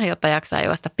karkkia, jotta jaksaa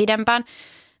juosta pidempään.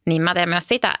 Niin mä teen myös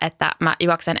sitä, että mä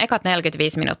juoksen ekat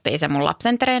 45 minuuttia sen mun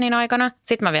lapsen treenin aikana.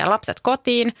 Sitten mä vien lapset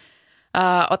kotiin,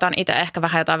 otan itse ehkä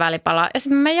vähän jotain välipalaa ja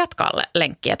sitten me jatkaa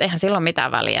lenkkiä. Että eihän silloin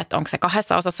mitään väliä, että onko se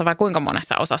 2 osassa vai kuinka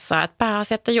monessa osassa, että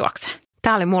pääasia, että juoksee.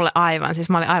 Tämä oli mulle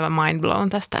mä olin aivan mind blown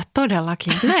tästä, että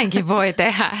todellakin näinkin voi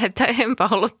tehdä, että enpä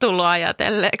ollut tullut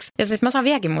ajatelleeksi. Ja siis mä saan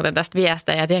vieläkin muuten tästä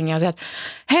viestejä, että jengi on se, että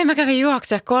hei mä kävin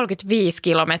juoksua 35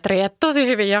 kilometriä, että tosi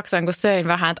hyvin jaksoin, kun söin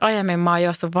vähän, että aiemmin mä oon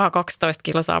juossut vaan 12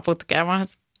 kilsaa putkea.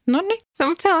 Noniin.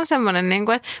 Mutta se on semmoinen,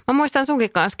 että mä muistan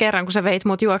sunkin kanssa kerran, kun sä veit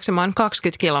mut juoksemaan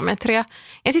 20 kilometriä.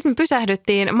 Ja sitten me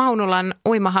pysähdyttiin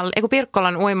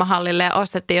Pirkkolan uimahallille ja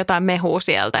ostettiin jotain mehua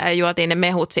sieltä ja juotiin ne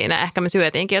mehut siinä. Ehkä me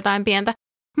syötiinkin jotain pientä.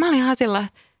 Mä olin ihan sillä,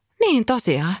 niin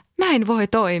tosiaan, näin voi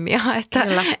toimia. Että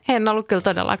kyllä. En ollut kyllä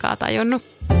todellakaan tajunnut.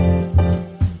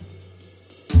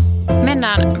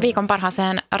 Mennään viikon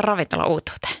parhaaseen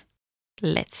ravintolauutuuteen.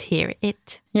 Let's hear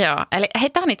it. Joo, eli hei,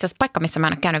 tämä on itse asiassa paikka, missä mä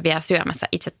en ole käynyt vielä syömässä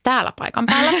itse täällä paikan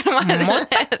päällä.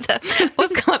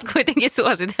 Uskallat kuitenkin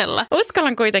suositella.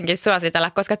 Uskallan kuitenkin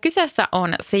suositella, koska kyseessä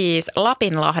on siis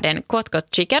Lapinlahden Kotko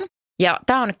Chicken. Ja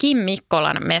tämä on Kim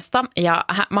Mikkolan mesta ja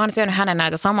mä oon syönyt hänen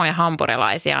näitä samoja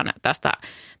hampurilaisiaan tästä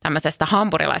tämmöisestä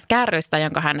hampurilaiskärrystä,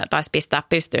 jonka hän taisi pistää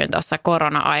pystyyn tuossa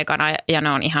korona-aikana ja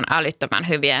ne on ihan älyttömän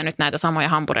hyviä. Ja nyt näitä samoja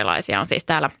hampurilaisia on siis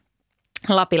täällä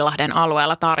Lapinlahden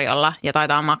alueella tarjolla ja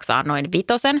taitaa maksaa noin 5.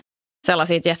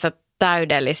 Sellaisia, tietysti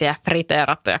täydellisiä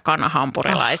friteerattuja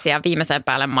kanahampurilaisia, viimeisen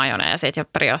päälle majoneesit ja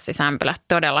briossisämpylät,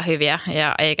 todella hyviä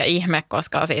ja eikä ihme,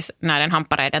 koska siis näiden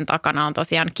hamppareiden takana on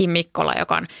tosiaan Kim Mikkola,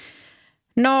 joka on,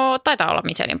 taitaa olla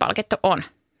Michelin palkittu,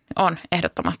 on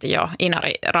ehdottomasti jo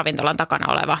Inari-ravintolan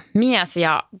takana oleva mies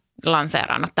ja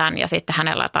lanseerannut tämän ja sitten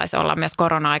hänellä taisi olla myös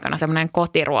korona-aikana semmoinen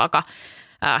kotiruoka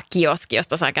kioski,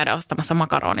 josta sai käydä ostamassa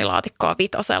makaronilaatikkoa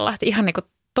 5. Että ihan niin kuin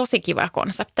tosi kiva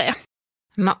konsepteja.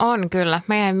 No on kyllä.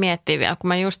 Mä jäin miettimään vielä, kun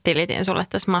mä just tilitin sulle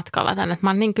tässä matkalla tänne, että mä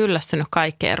oon niin kyllästynyt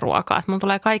kaikkeen ruokaa, että mun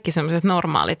tulee kaikki semmoiset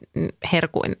normaalit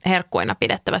herkkuina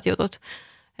pidettävät jutut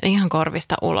ihan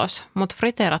korvista ulos. Mutta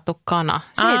friteerattu kana,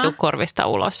 se ei tule korvista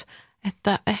ulos.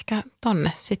 Että ehkä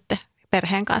tonne sitten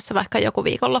perheen kanssa vaikka joku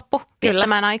viikonloppu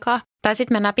viettämään aikaa. Tai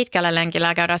sitten mennään pitkälle lenkillä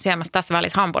ja käydään syömässä tässä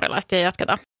välissä hampurilaista ja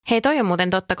jatketaan. Hei, toi on muuten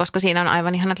totta, koska siinä on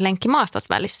aivan ihanat lenkkimaastot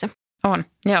välissä. On,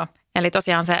 joo. Eli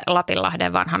tosiaan se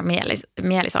Lapinlahden vanhan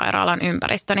mielisairaalan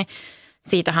ympäristö, niin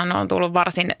siitähän on tullut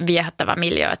varsin viehättävä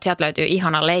miljöö. Että sieltä löytyy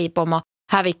ihana leipomo,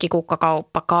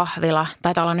 hävikkikukkakauppa, kahvila,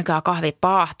 taitaa olla nykyään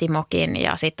kahvipahtimokin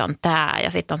ja sitten on tää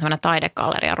ja sitten on semmoinen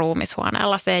taidegalleria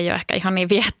ruumishuoneella. Se ei ole ehkä ihan niin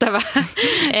viehättävä.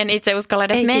 En itse uskalla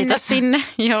edes mennä sinne,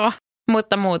 joo.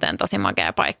 Mutta muuten tosi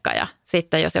makea paikka ja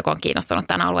sitten jos joku on kiinnostunut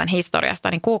tämän alueen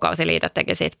historiasta, niin Kuukausiliite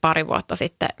teki siitä pari vuotta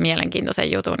sitten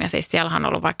mielenkiintoisen jutun. Ja siis siellähän on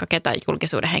ollut vaikka ketä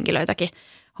julkisuuden henkilöitäkin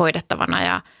hoidettavana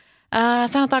ja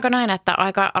sanotaanko näin, että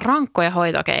aika rankkoja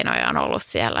hoitokeinoja on ollut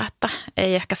siellä, että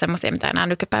ei ehkä semmoisia, mitä enää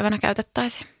nykypäivänä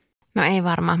käytettäisiin. No ei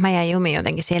varmaan. Mä jäin jumiin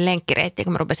jotenkin siihen lenkkireittiin,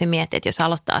 kun mä rupesin miettimään, että jos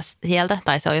aloittaa sieltä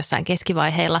tai se on jossain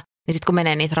keskivaiheilla, niin sitten kun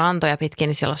menee niitä rantoja pitkin,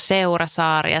 niin siellä on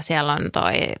Seurasaari ja siellä on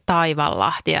toi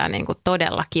Taivanlahti ja niin kuin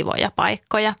todella kivoja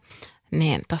paikkoja.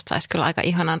 Niin tosta saisi kyllä aika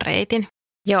ihanan reitin.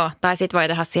 Joo, tai sitten voi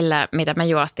tehdä sillä, mitä me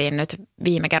juostiin nyt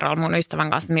viime kerralla mun ystävän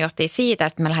kanssa. Me juostiin siitä,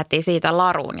 että me lähdettiin siitä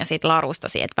Laruun ja siitä Larusta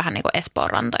siitä vähän niin kuin Espoon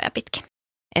rantoja pitkin.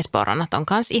 Espoon rannat on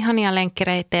myös ihania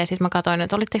lenkkireittejä. Sitten mä katsoin,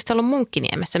 että olitteko te ollut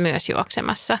Munkkiniemessä myös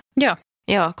juoksemassa? Joo.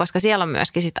 Joo, koska siellä on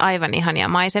myöskin sit aivan ihania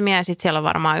maisemia ja sitten siellä on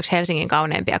varmaan yksi Helsingin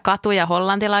kauneimpia katuja,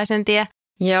 Hollantilaisen tie.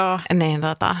 Joo. Niin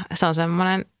se on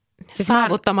semmoinen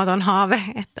saavuttamaton haave.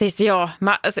 Että. Siis joo,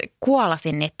 mä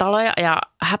kuolasin niitä taloja ja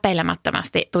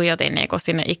häpeilemättömästi tuijotin niinku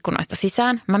sinne ikkunoista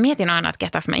sisään. Mä mietin aina, että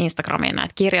kehtaanko mä Instagramiin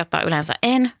näitä kirjoittaa, yleensä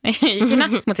en ikinä,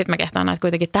 mutta sitten mä kehtaan näitä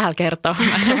kuitenkin täällä kertoa.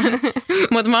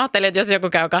 Mutta mä ajattelin, että jos joku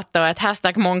käy katsoa, että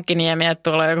 #Munkkiniemi, että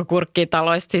tuolla joku kurkkii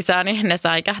taloista sisään, niin ne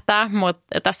säikähtää.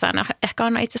 Mutta tässä en ehkä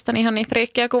anna itsestäni ihan niin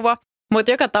friikkiä kuvaa.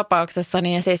 Mutta joka tapauksessa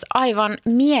niin siis aivan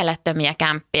mielettömiä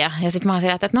kämppiä. Ja sitten mä oon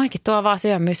sillä, että noikin tuo vaan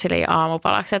syö mysliä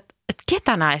aamupalaksi. Että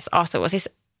ketä näissä asuu? Siis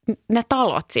ne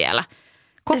talot siellä,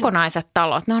 kokonaiset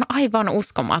talot, ne on aivan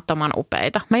uskomattoman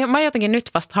upeita. Mä jotenkin nyt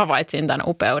vasta havaitsin tämän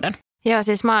upeuden. Joo,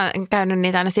 siis mä oon käynyt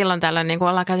niitä aina silloin tällöin, niin kuin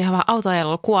ollaan käyty ihan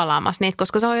autoajelulla kuolaamassa niitä,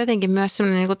 koska se on jotenkin myös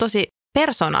semmoinen niin kuin tosi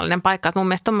persoonallinen paikka, että mun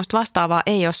mielestä tuommoista vastaavaa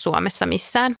ei ole Suomessa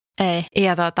missään. Ei.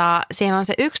 Ja siinä on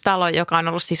se yksi talo, joka on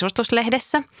ollut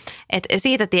sisustuslehdessä, että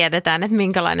siitä tiedetään, että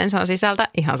minkälainen se on sisältä,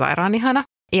 ihan sairaan ihana.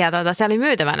 Ja se oli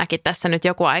myytävänäkin tässä nyt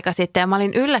joku aika sitten ja mä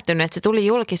olin yllättynyt, että se tuli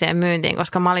julkiseen myyntiin,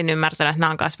 koska mä olin ymmärtänyt, että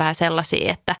nämä on myös vähän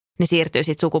sellaisia, että ne siirtyy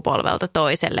sitten sukupolvelta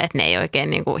toiselle, että ne ei oikein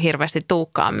niin kuin hirveästi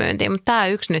tuukkaan myyntiin. Mutta tämä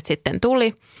yksi nyt sitten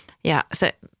tuli ja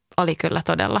se oli kyllä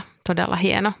todella, todella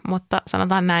hieno, mutta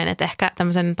sanotaan näin, että ehkä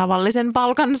tämmöisen tavallisen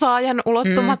palkansaajan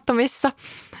ulottumattomissa,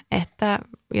 että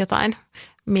jotain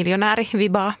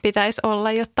miljonäärivibaa pitäisi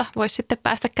olla, jotta voisi sitten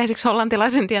päästä käsiksi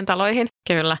hollantilaisen tien taloihin.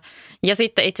 Kyllä. Ja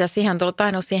sitten itse asiassa siihen on tullut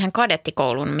ainoa siihen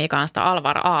kadettikoulun, mikä on sitä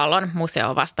Alvar Aallon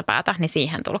museo vastapäätä, niin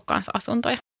siihen tullut kanssa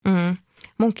asuntoja.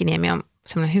 Munkkiniemi on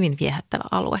semmoinen hyvin viehättävä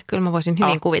alue. Kyllä mä voisin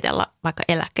hyvin kuvitella vaikka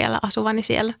eläkkeellä asuvani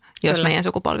siellä, jos kyllä meidän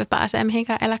sukupolvi pääsee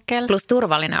mihinkään eläkkeelle. Plus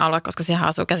turvallinen alue, koska siihen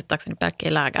asuu käsittääkseni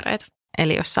pelkkiä lääkäreitä.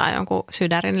 Eli jos saa jonkun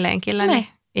sydärin lenkillä, niin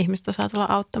ihmiset osaa tulla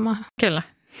auttamaan. Kyllä.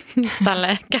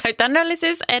 Tälleen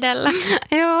käytännöllisyys edellä.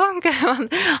 Joo,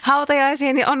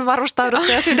 hautajaisiin on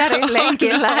varustauduttu ja sydärin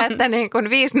lenkillä, että niin kuin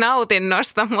 5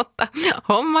 nautinnosta, mutta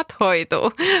hommat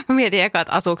hoituu. Mä mietin eka,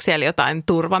 että asuuko siellä jotain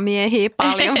turvamiehiä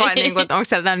paljon vai niin kuin, onko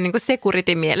siellä niin kuin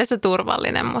security mielessä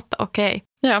turvallinen, mutta okei.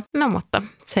 Joo. No mutta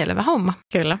selvä homma.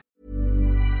 Kyllä.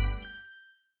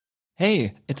 Hey,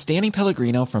 it's Danny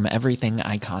Pellegrino from Everything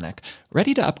Iconic.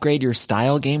 Ready to upgrade your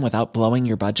style game without blowing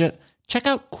your budget? Check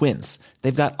out Quince.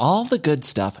 They've got all the good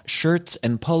stuff, shirts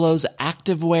and polos,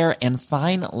 activewear, and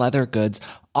fine leather goods,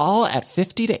 all at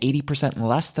 50 to 80%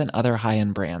 less than other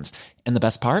high-end brands. And the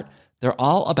best part? They're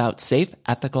all about safe,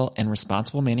 ethical, and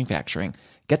responsible manufacturing.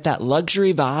 Get that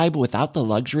luxury vibe without the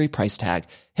luxury price tag.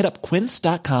 Hit up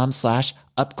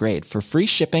quince.com/upgrade for free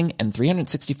shipping and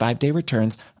 365-day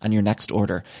returns on your next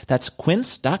order. That's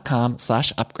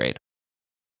quince.com/upgrade.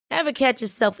 Ever catch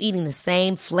yourself eating the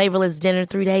same flavorless dinner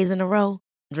 3 days in a row?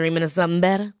 Dreaming of something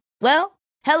better? Well,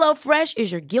 HelloFresh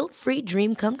is your guilt-free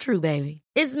dream come true, baby.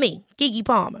 It's me, Keke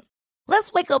Palmer.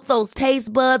 Let's wake up those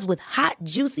taste buds with hot,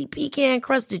 juicy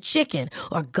pecan-crusted chicken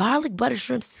or garlic butter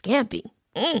shrimp scampi.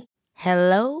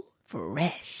 Hello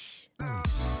Fresh.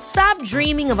 Stop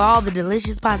dreaming of all the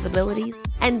delicious possibilities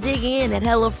and dig in at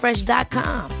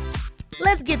HelloFresh.com.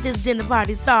 Let's get this dinner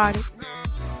party started.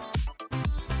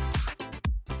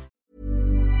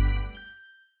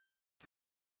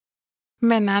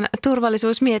 Mennään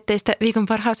turvallisuusmietteistä viikon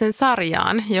parhaaseen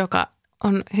sarjaan, joka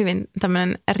on hyvin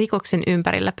tämmöinen rikoksen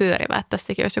ympärillä pyörivä. Että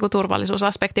tästäkin olisi joku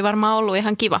turvallisuusaspekti varmaan ollut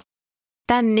ihan kiva.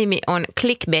 Tämän nimi on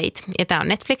Clickbait ja tämä on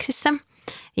Netflixissä.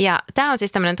 Ja tämä on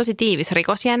siis tämmöinen tosi tiivis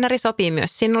rikosjännäri, sopii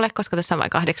myös sinulle, koska tässä on vain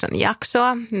 8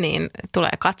 jaksoa, niin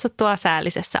tulee katsottua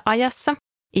säällisessä ajassa.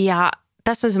 Ja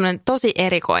tässä on semmoinen tosi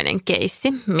erikoinen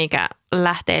keissi, mikä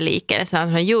lähtee liikkeelle. Se on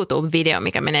semmoinen YouTube-video,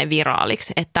 mikä menee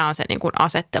viraaliksi, että tämä on se niin kuin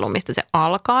asettelu, mistä se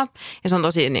alkaa. Ja se on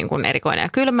tosi niin kuin erikoinen ja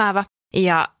kylmäävä.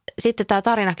 Ja sitten tämä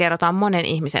tarina kerrotaan monen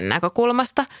ihmisen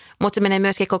näkökulmasta, mutta se menee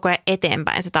myöskin koko ajan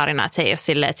eteenpäin se tarina, että se ei ole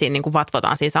silleen, että siinä niin kuin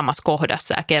vatvotaan siinä samassa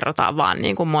kohdassa ja kerrotaan vaan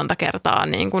niin kuin monta kertaa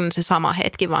niin kuin se sama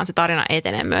hetki, vaan se tarina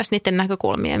etenee myös niiden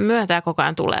näkökulmien myötä ja koko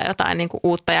ajan tulee jotain niin kuin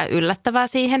uutta ja yllättävää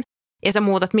siihen. Ja sä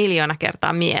muutat 1,000,000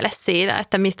 kertaa mielessä siitä,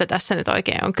 että mistä tässä nyt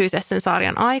oikein on kyse sen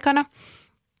sarjan aikana.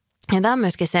 Ja tämä on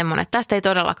myöskin semmoinen, että tästä ei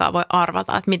todellakaan voi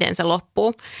arvata, että miten se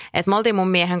loppuu. Että me oltiin mun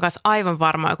miehen kanssa aivan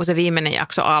varmaa, kun se viimeinen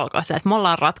jakso alkoi, että me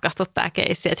ollaan ratkaistu tämä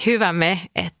keissi, että hyvä me,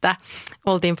 että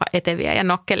oltiinpa eteviä ja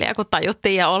nokkelia, kun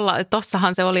tajuttiin ja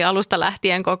tossahan se oli alusta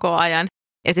lähtien koko ajan.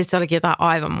 Ja sitten se olikin jotain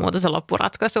aivan muuta se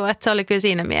loppuratkaisu, että se oli kyllä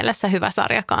siinä mielessä hyvä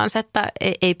sarja kanssa, että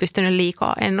ei pystynyt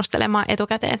liikaa ennustelemaan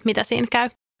etukäteen, että mitä siinä käy.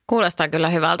 Kuulostaa kyllä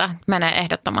hyvältä. Menee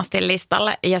ehdottomasti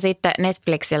listalle. Ja sitten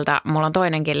Netflixiltä mulla on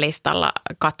toinenkin listalla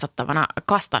katsottavana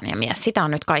Kastanjamies. Sitä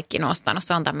on nyt kaikki nostanut.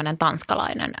 Se on tämmöinen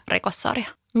tanskalainen rikossarja.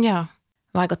 Joo.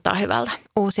 Vaikuttaa hyvältä.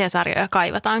 Uusia sarjoja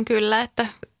kaivataan kyllä, että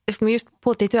me just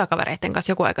puhuttiin työkavereiden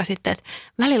kanssa joku aika sitten, että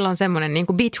välillä on semmoinen niin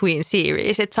kuin between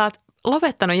series, että sä oot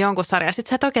lopettanut jonkun sarjan, sit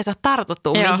sä et oikein saa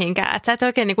tartuttua mihinkään. Että sä et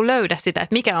oikein niinku löydä sitä,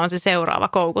 että mikä on se seuraava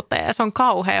koukuttaja. Ja se on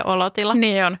kauhea olotila.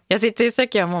 Niin on. Ja sitten siis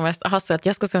sekin on mun mielestä hassu, että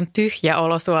joskus se on tyhjä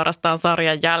olo suorastaan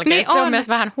sarjan jälkeen. Niin se on myös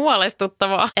vähän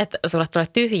huolestuttavaa, että sulle tulee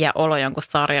tyhjä olo jonkun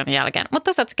sarjan jälkeen. Mutta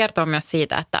tosiaan se kertoo myös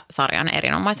siitä, että sarja on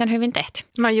erinomaisen hyvin tehty.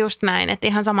 No just näin, että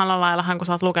ihan samalla laillahan, kun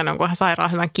sä oot lukenut jonkun ihan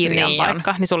sairaan hyvän kirjan niin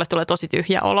vaikka, niin sulle tulee tosi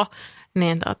tyhjä olo.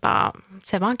 Niin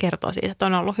se vaan kertoo siitä, että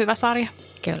on ollut hyvä sarja.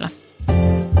 Kyllä.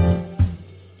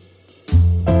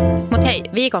 Mutta hei,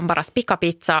 viikon paras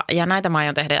pikapizza ja näitä mä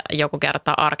aion tehdä joku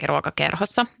kerta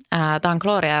arkiruokakerhossa. Tämä on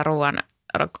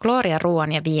Gloria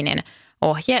ruoan ja viinin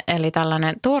ohje, eli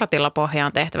tällainen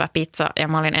tortillapohjaan tehtävä pizza. Ja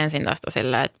mä olin ensin tästä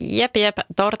silleen, että jep,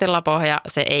 tortillapohja,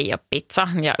 se ei ole pizza.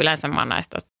 Ja yleensä mä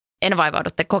näistä en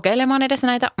vaivaudutte kokeilemaan edes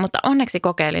näitä, mutta onneksi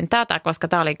kokeilin tätä, koska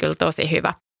tämä oli kyllä tosi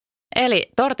hyvä. Eli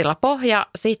tortillapohja,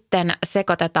 sitten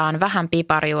sekoitetaan vähän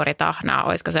piparjuuritahnaa,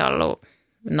 olisiko se ollut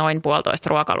noin 1,5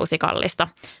 ruokalusikallista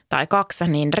tai 2,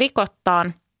 niin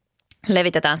rikottaan.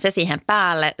 Levitetään se siihen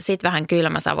päälle, sitten vähän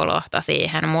kylmäsavulohta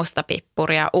siihen,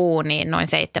 mustapippuria uuniin noin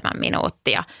 7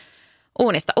 minuuttia.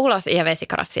 Uunista ulos ja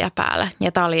vesikrassia päälle.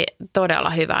 Ja tämä oli todella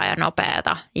hyvää ja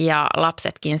nopeata ja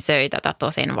lapsetkin söi tätä,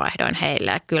 tosin vaihdoin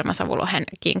heille kylmäsavulohen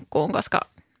kinkkuun, koska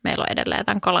meillä on edelleen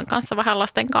tämän kalan kanssa vähän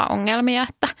lastenkaan ongelmia,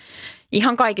 että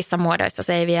ihan kaikissa muodoissa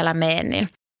se ei vielä mene, niin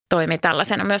toimi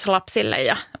tällaisena myös lapsille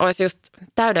ja olisi just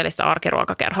täydellistä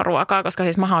arkiruokakerhoruokaa, koska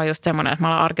siis mä oon just semmoinen, että mä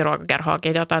olen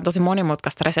arkiruokakerhoakin jotain tosi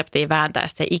monimutkaista reseptiä vääntää ja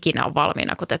se ei ikinä ole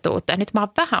valmiina, kun te tuutte. Ja nyt mä oon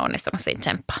vähän onnistunut siinä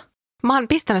tsemppaa. Mä oon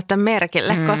pistänyt tämän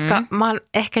merkille, koska mä oon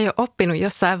ehkä jo oppinut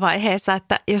jossain vaiheessa,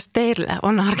 että jos teillä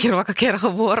on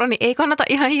arkiruokakerhovuoro, niin ei kannata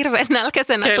ihan hirveän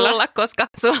nälkäisenä tulla, koska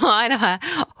sulla on aina vähän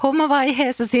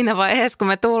hommavaiheessa siinä vaiheessa, kun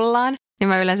me tullaan. Niin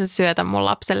mä yleensä syötän mun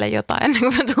lapselle jotain ennen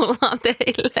kuin me tullaan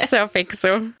teille. Se on fiksu.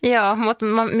 Joo, mutta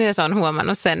mä myös oon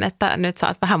huomannut sen, että nyt sä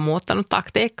oot vähän muuttanut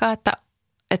taktiikkaa, että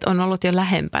on ollut jo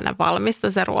lähempänä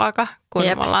valmista se ruoka, kun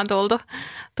me ollaan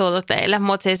tultu teille.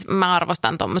 Mutta siis mä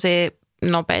arvostan tommosia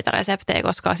nopeita reseptejä,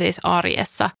 koska siis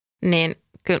arjessa, niin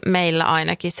kyllä meillä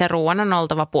ainakin se ruoan on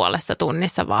oltava 1,5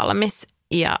 tunnissa valmis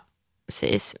ja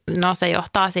siis, no se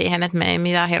johtaa siihen, että me ei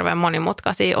mitään hirveän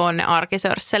monimutkaisia ole ne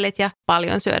arkisörsselit ja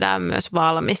paljon syödään myös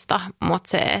valmista, mutta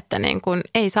se, että niin kun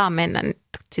ei saa mennä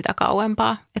sitä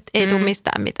kauempaa, että ei tule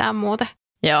mistään mitään muuta.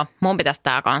 Joo, mun pitäisi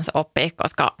tämä kanssa oppia,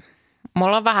 koska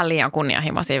mulla on vähän liian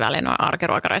kunnianhimoisia väliin nuo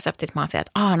arkiruokareseptit. Mä oon siellä,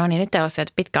 että no niin, nyt ei ole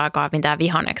syöty pitkään aikaa mitään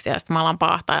vihanneksia ja sitten mä alan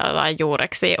paahtaa jotain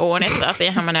juureksia uunista ja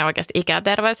siihen menee oikeasti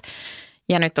ikäterveys.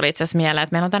 Ja nyt tuli itse asiassa mieleen,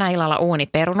 että meillä on tänään illalla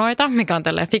uuniperunoita, mikä on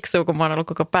tälleen fiksua, kun mä oon ollut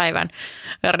koko päivän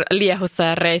liehussa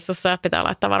ja reissussa. Ja pitää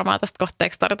laittaa varmaan tästä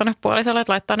kohteeksi tarjota puolisolle,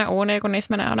 että laittaa ne uuniin, kun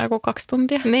niissä menee aina joku 2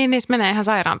 tuntia. Niin, niissä menee ihan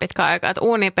sairaan pitkä aika. Että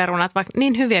uuniperunat, vaikka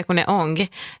niin hyviä kuin ne onkin,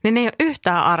 niin ne ei ole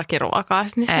yhtään arkiruokaa.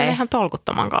 Niissä menee ihan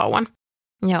tolkuttoman kauan.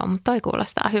 Joo, mutta toi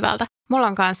kuulostaa hyvältä. Mulla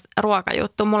on myös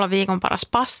ruokajuttu. Mulla on viikon paras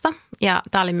pasta ja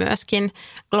tää oli myöskin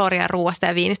Gloria ruuasta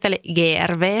ja viinistä, eli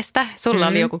GRVstä. Sulla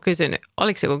oli joku kysynyt.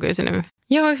 Oliko joku kysynyt?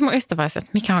 Joo, yksi mun ystävä,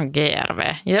 että mikä on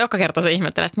GRV? Ja joka kerta se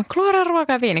ihmettelee, että Gloria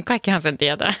ruoka ja viini, kaikkihan sen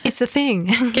tietää. It's a thing.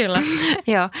 Kyllä.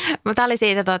 Joo, tämä oli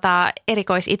siitä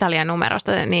erikois-Italian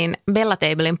numerosta, niin Bella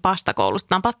Tablein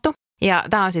pastakoulusta napattu. Ja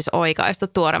tämä on siis oikaistu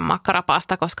tuore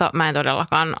makkarapasta, koska mä en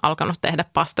todellakaan alkanut tehdä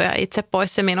pastoja itse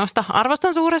pois se minusta.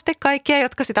 Arvostan suuresti kaikkia,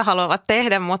 jotka sitä haluavat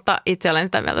tehdä, mutta itse olen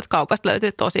sitä mieltä, että kaupasta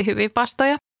löytyy tosi hyviä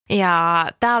pastoja. Ja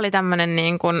tämä oli tämmöinen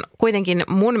niin kuin kuitenkin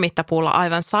mun mittapuulla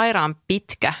aivan sairaan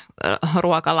pitkä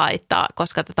ruoka laittaa,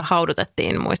 koska tätä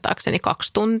haudutettiin muistaakseni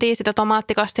 2 tuntia sitä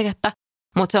tomaattikastiketta.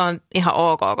 Mutta se on ihan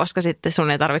ok, koska sitten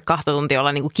sun ei tarvitse 2 tuntia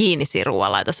olla niinku kiinni siinä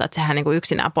ruoanlaitossa, että sehän niinku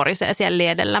yksinään porisee siellä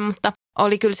liedellä. Mutta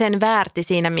oli kyllä sen väärti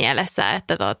siinä mielessä,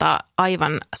 että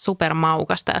aivan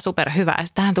supermaukasta ja superhyvää. Ja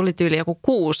tähän tuli tyyli joku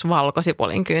 6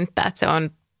 valkosipulin kynttää, että se on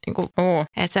niinku,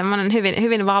 että semmoinen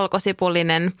hyvin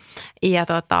valkosipulinen ja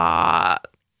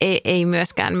ei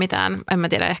myöskään mitään, en mä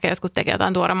tiedä, ehkä jotkut tekee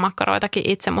jotain tuoremakkaroitakin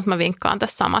itse, mutta mä vinkkaan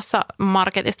tässä samassa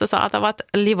marketista saatavat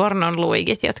Livornon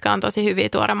luigit, jotka on tosi hyviä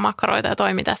tuoremakkaroita ja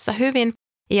toimi tässä hyvin.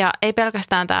 Ja ei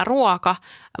pelkästään tämä ruoka,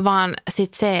 vaan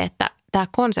sitten se, että tämä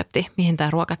konsepti, mihin tämä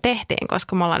ruoka tehtiin,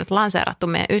 koska me ollaan nyt lanseerattu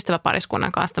meidän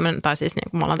ystäväpariskunnan kanssa, tai siis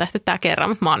niin kuin me ollaan tehty tämä kerran,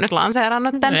 mutta mä oon nyt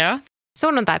lanseerannut tämän.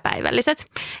 Sunnuntaipäivälliset,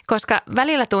 koska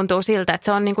välillä tuntuu siltä, että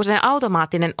se on niin kuin se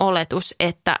automaattinen oletus,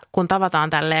 että kun tavataan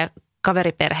tälleen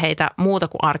kaveriperheitä muuta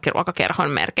kuin arkiruokakerhon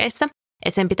merkeissä.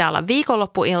 Että sen pitää olla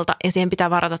viikonloppuilta ja siihen pitää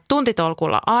varata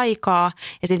tuntitolkulla aikaa.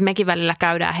 Ja sitten mekin välillä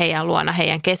käydään heidän luona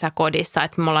heidän kesäkodissa,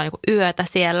 että me ollaan niinku yötä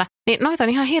siellä. Niin noita on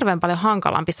ihan hirveän paljon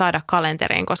hankalampi saada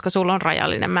kalenteriin, koska sulla on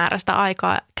rajallinen määrä sitä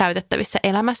aikaa käytettävissä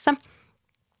elämässä.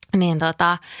 Niin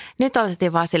nyt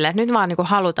otettiin vaan silleen, että nyt vaan niinku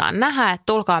halutaan nähdä, että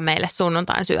tulkaa meille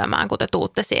sunnuntain syömään, kun te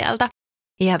tuutte sieltä.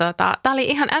 Ja tämä oli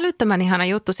ihan älyttömän ihana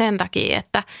juttu sen takia,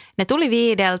 että ne tuli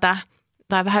 5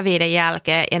 tai vähän 5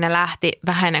 jälkeen ja ne lähti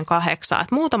vähän ennen 8.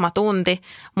 Että muutama tunti,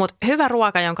 mutta hyvä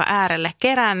ruoka, jonka äärelle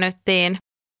keräännyttiin.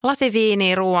 Lasi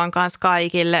viiniä ruoan kanssa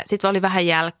kaikille. Sitten oli vähän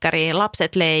jälkkäriä,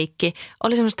 lapset leikki.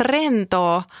 Oli semmoista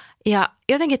rentoa ja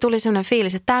jotenkin tuli semmoinen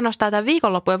fiilis, että tämä nostaa tämän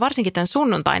viikonlopun ja varsinkin tämän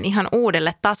sunnuntain ihan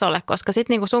uudelle tasolle, koska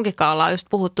sitten niin kuin sunkinkaan ollaan just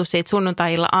puhuttu siitä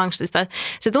sunnuntailla angstista. Että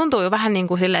se tuntuu jo vähän niin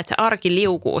kuin silleen, että se arki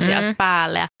liukuu sieltä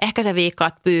päälle ja ehkä sä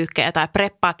viikkaat pyykkejä tai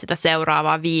preppaat sitä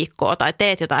seuraavaa viikkoa tai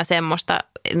teet jotain semmoista,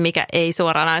 mikä ei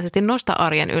suoranaisesti nosta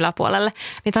arjen yläpuolelle.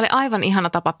 Niin tämä oli aivan ihana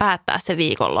tapa päättää se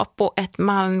viikonloppu, että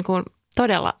mä olen niin kuin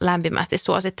todella lämpimästi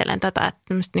suosittelen tätä, että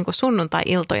tämmöistä niin kuin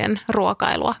sunnuntai-iltojen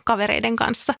ruokailua kavereiden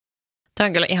kanssa. Tuo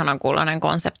on kyllä ihanan kuuloinen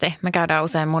konsepti. Me käydään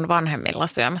usein mun vanhemmilla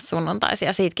syömässä sunnuntaisia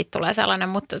ja siitäkin tulee sellainen,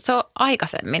 mutta se on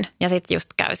aikaisemmin. Ja sitten just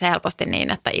käy se helposti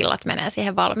niin, että illat menee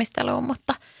siihen valmisteluun,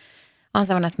 mutta on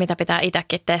sellainen, että mitä pitää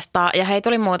itsekin testaa. Ja hei,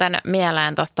 tuli muuten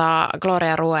mieleen tuosta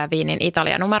Gloria Ruoa ja Viinin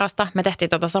Italia-numerosta. Me tehtiin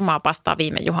samaa pastaa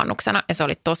viime juhannuksena ja se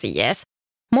oli tosi jees.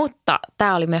 Mutta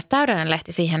tämä oli myös täydellinen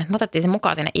lehti siihen, että me otettiin se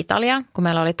mukaan sinne Italiaan, kun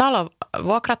meillä oli talo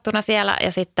vuokrattuna siellä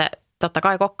ja sitten totta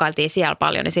kai kokkailtiin siellä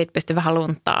paljon, niin siitä pystyi vähän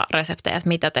lunttaa reseptejä, että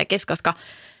mitä tekisi, koska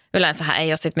yleensähän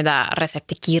ei ole sitten mitään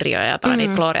reseptikirjoja tai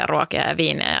niitä Gloria-ruokia ja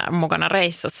viinejä mukana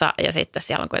reissussa ja sitten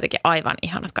siellä on kuitenkin aivan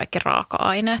ihanat kaikki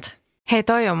raaka-aineet. Hei,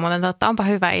 toi on muuten totta, onpa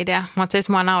hyvä idea, mutta siis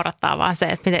mua naurattaa vaan se,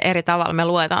 että miten eri tavalla me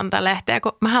luetaan tätä lehteä,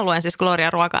 kun mähän luen siis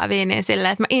Gloria-ruokaa ja viiniin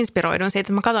silleen, että mä inspiroidun siitä,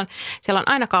 että mä katson, siellä on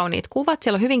aina kauniit kuvat,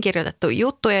 siellä on hyvin kirjoitettu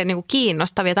juttuja ja niin kuin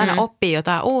kiinnostavia, että aina oppii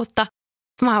jotain uutta.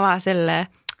 Mä vaan silleen,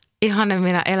 ihanen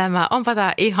minä elämää, onpa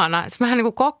tää ihana. Mähän niin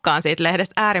kuin kokkaan siitä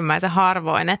lehdestä äärimmäisen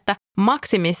harvoin, että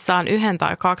maksimissaan 1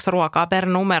 tai 2 ruokaa per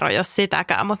numero, jos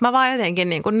sitäkään. Mutta mä vaan jotenkin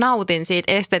niin kuin nautin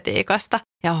siitä estetiikasta.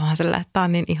 Ja vaan silleen, että tää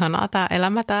on niin ihanaa tää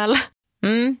elämä täällä.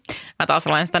 Mä taas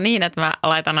luen sitä niin, että mä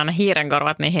laitan aina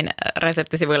hiirenkorvat niihin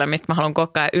reseptisivuille, mistä mä haluan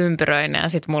kokkaa ympyröinä. Ja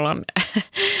sit mulla on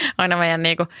aina meidän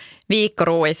niinku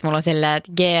viikkoruuissa, mulla on silleen,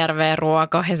 että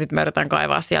GRV-ruoka ja sit mä yritän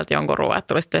kaivaa sieltä jonkun ruoan, että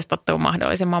tulisi testattua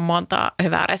mahdollisimman monta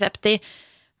hyvää reseptiä.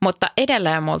 Mutta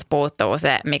edelleen multa puuttuu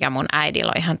se, mikä mun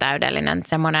äidillä on ihan täydellinen,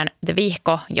 semmoinen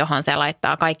vihko, johon se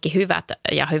laittaa kaikki hyvät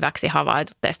ja hyväksi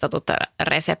havaitut testatut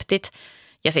reseptit.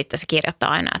 Ja sitten se kirjoittaa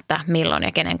aina, että milloin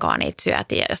ja kenenkaan niitä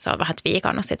syötiin. Ja jos se on vähän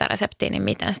viikannut sitä reseptiä, niin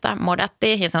miten sitä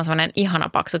modattiin. Ja se on semmoinen ihana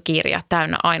paksu kirja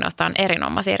täynnä ainoastaan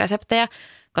erinomaisia reseptejä.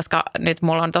 Koska nyt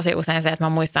mulla on tosi usein se, että mä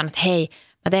muistan, että hei,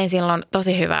 mä tein silloin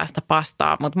tosi hyvää sitä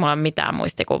pastaa, mutta mulla ei ole mitään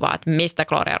muistikuvaa, että mistä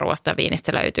Gloria ruoasta ja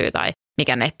viinistä löytyy tai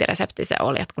mikä nettiresepti se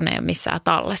oli, että kun ne ei ole missään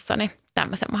tallessa, niin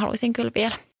tämmöisen mä haluaisin kyllä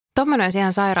vielä. Tuommoinen olisi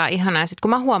ihan sairaan ihana. Ja sitten kun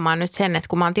mä huomaan nyt sen, että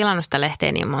kun mä oon tilannut sitä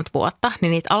lehteä niin monta vuotta,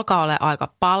 niin niitä alkaa olla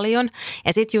aika paljon.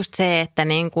 Ja sitten just se, että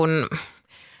niin kun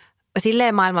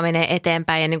silleen maailma menee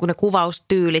eteenpäin ja niin kuin ne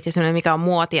kuvaustyylit ja semmoinen, mikä on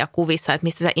muotia kuvissa, että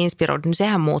mistä sä inspiroidut, niin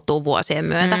sehän muuttuu vuosien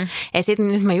myötä. Ja sitten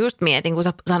nyt mä just mietin, kun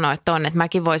sä sanoit ton, että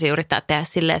mäkin voisin yrittää tehdä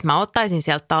silleen, että mä ottaisin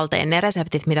sieltä talteen ne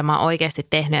reseptit, mitä mä oon oikeasti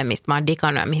tehnyt ja mistä mä oon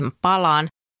digannut ja mihin mä palaan.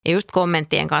 Ja just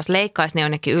kommenttien kanssa leikkaisin ne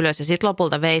jonnekin ylös ja sitten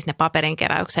lopulta veisi ne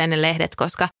paperinkeräykseen ne lehdet,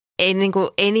 koska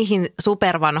ei niihin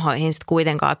supervanhoihin sitten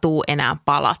kuitenkaan tuu enää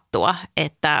palattua.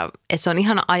 Että se on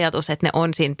ihana ajatus, että ne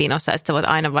on siinä pinossa ja sitten sä voit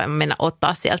aina vain mennä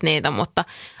ottaa sieltä niitä, mutta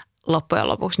loppujen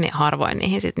lopuksi niin harvoin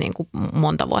niihin sitten niin kuin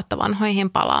monta vuotta vanhoihin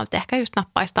palaa. Et ehkä just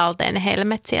nappaisi talteen ne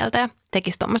helmet sieltä ja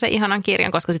tekisi tommoisen ihanan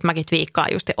kirjan, koska sitten mäkin twiikkaan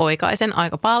just ja oikaisen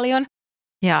aika paljon.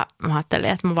 Ja mä ajattelin,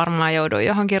 että mä varmaan joudun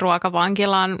johonkin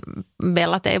ruokavankilaan.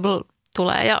 Bella Table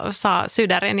tulee ja saa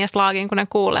sydärin ja slaagin, kun ne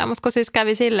kuulee. Mutta kun siis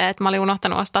kävi silleen, että mä olin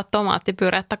unohtanut ostaa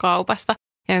tomaattipyrettä kaupasta.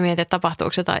 Ja mä mietin, että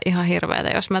tapahtuuko jotain ihan hirveätä,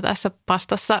 jos mä tässä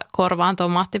pastassa korvaan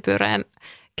tomaattipyreen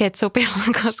ketsupilla,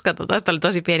 koska sitä oli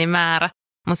tosi pieni määrä.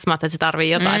 Mutta mä ajattelin, että se tarvii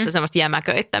jotain sitä semmoista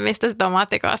jämäköittämistä, se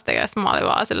tomaattikaste. Ja sitten mä olin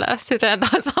vaan silleen, syteen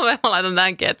tai save, mä laitan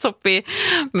tämän ketsuppiin.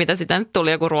 Mitä sitä nyt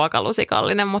tuli, joku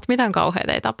ruokalusikallinen, mutta mitään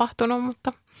kauheita ei tapahtunut.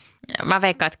 Mutta mä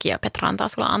veikkaan, että Kiopetra antaa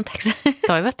sulla anteeksi.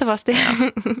 Toivottavasti.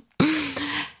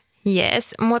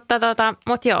 Yes, mutta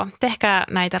joo, tehkää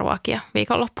näitä ruokia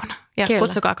viikonloppuna ja Kyllä.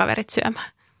 Kutsukaa kaverit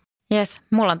syömään. Yes,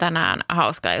 mulla on tänään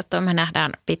hauska juttu. Me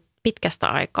nähdään pitkästä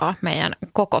aikaa meidän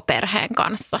koko perheen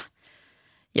kanssa.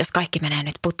 Jos kaikki menee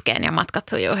nyt putkeen ja matkat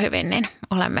sujuu hyvin, niin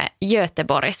olemme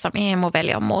Göteborgissa, mihin mun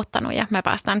veli on muuttanut. Ja me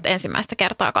päästään nyt ensimmäistä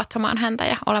kertaa katsomaan häntä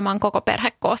ja olemaan koko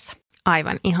perhe koossa.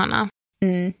 Aivan ihanaa.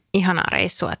 Ihanaa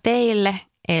reissua teille.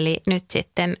 Eli nyt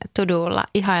sitten to-dolla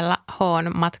ihailla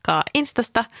H:n matkaa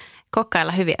Instasta,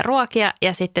 kokkailla hyviä ruokia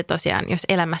ja sitten tosiaan, jos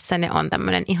elämässänne on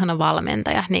tämmöinen ihana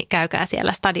valmentaja, niin käykää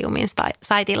siellä Stadiumin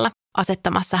saitilla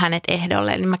asettamassa hänet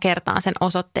ehdolle. Niin mä kertaan sen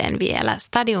osoitteen vielä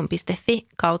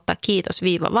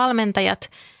stadium.fi/kiitos-valmentajat.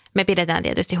 Me pidetään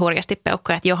tietysti hurjasti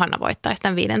peukkoja, että Johanna voittaisi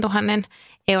tämän 5 000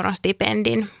 euron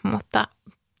stipendin, mutta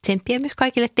tsemppiä myös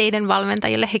kaikille teidän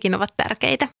valmentajille, hekin ovat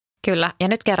tärkeitä. Kyllä, ja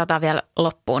nyt kerrotaan vielä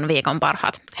loppuun viikon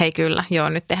parhaat. Hei kyllä, joo,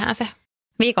 nyt tehdään se.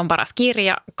 Viikon paras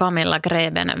kirja, Camilla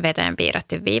Greben Veteen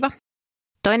piirretty viiva.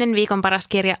 Toinen viikon paras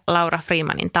kirja, Laura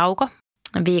Freemanin Tauko.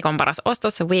 Viikon paras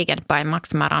ostos, Weekend by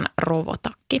Max Maran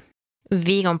ruuvutakki.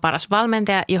 Viikon paras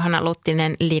valmentaja, Johanna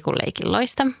Luttinen Liikunleikin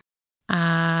loista.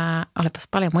 Olipas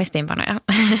paljon muistiinpanoja.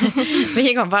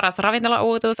 Viikon paras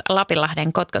ravintolauutuus,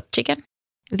 Lapinlahden Kotkot Chicken.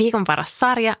 Viikon paras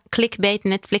sarja, Clickbait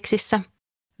Netflixissä.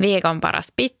 Viikon paras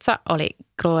pizza oli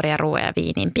Gloria Ruoan ja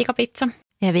Viinin pikapizza.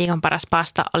 Ja viikon paras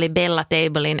pasta oli Bella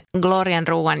Tablein Glorian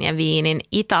Ruoan ja Viinin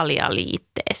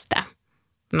Italia-liitteestä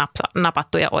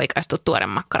napattu ja oikaistu tuore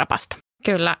makkarapasta.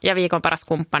 Kyllä, ja viikon paras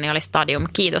kumppani oli Stadium.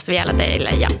 Kiitos vielä teille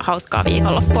ja hauskaa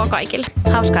viikonloppua kaikille.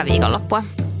 Hauskaa viikonloppua.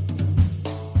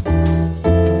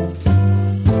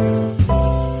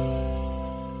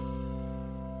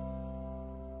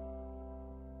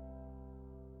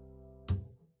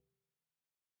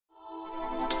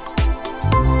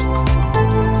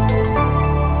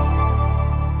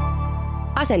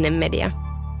 Asennemedia.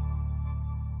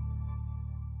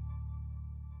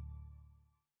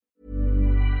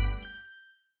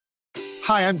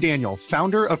 Hi, I'm Daniel,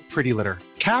 founder of Pretty Litter.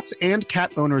 Cats and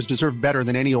cat owners deserve better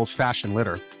than any old-fashioned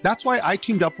litter. That's why I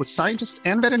teamed up with scientists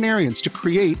and veterinarians to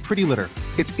create Pretty Litter.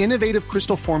 Its innovative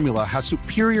crystal formula has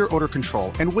superior odor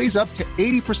control and weighs up to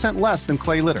 80% less than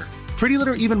clay litter. Pretty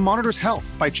Litter even monitors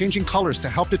health by changing colors to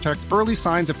help detect early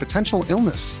signs of potential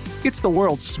illness. It's the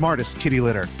world's smartest kitty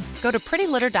litter. Go to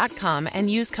prettylitter.com and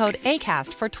use code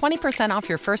ACAST for 20% off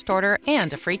your first order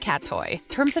and a free cat toy.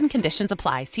 Terms and conditions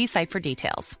apply. See site for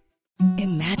details.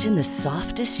 Imagine the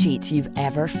softest sheets you've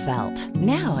ever felt.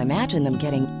 Now imagine them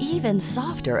getting even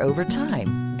softer over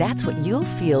time. That's what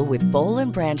you'll feel with Boll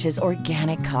 & Branch's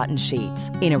organic cotton sheets.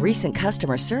 In a recent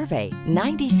customer survey,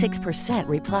 96%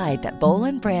 replied that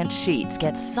Boll & Branch sheets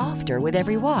get softer with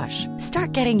every wash.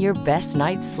 Start getting your best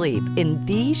night's sleep in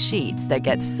these sheets that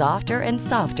get softer and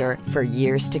softer for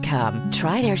years to come.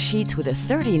 Try their sheets with a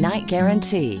 30-night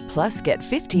guarantee. Plus, get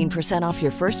 15% off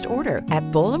your first order at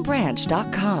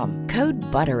bollandbranch.com. Code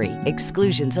BUTTERY.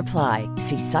 Exclusions apply.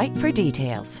 See site for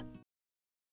details.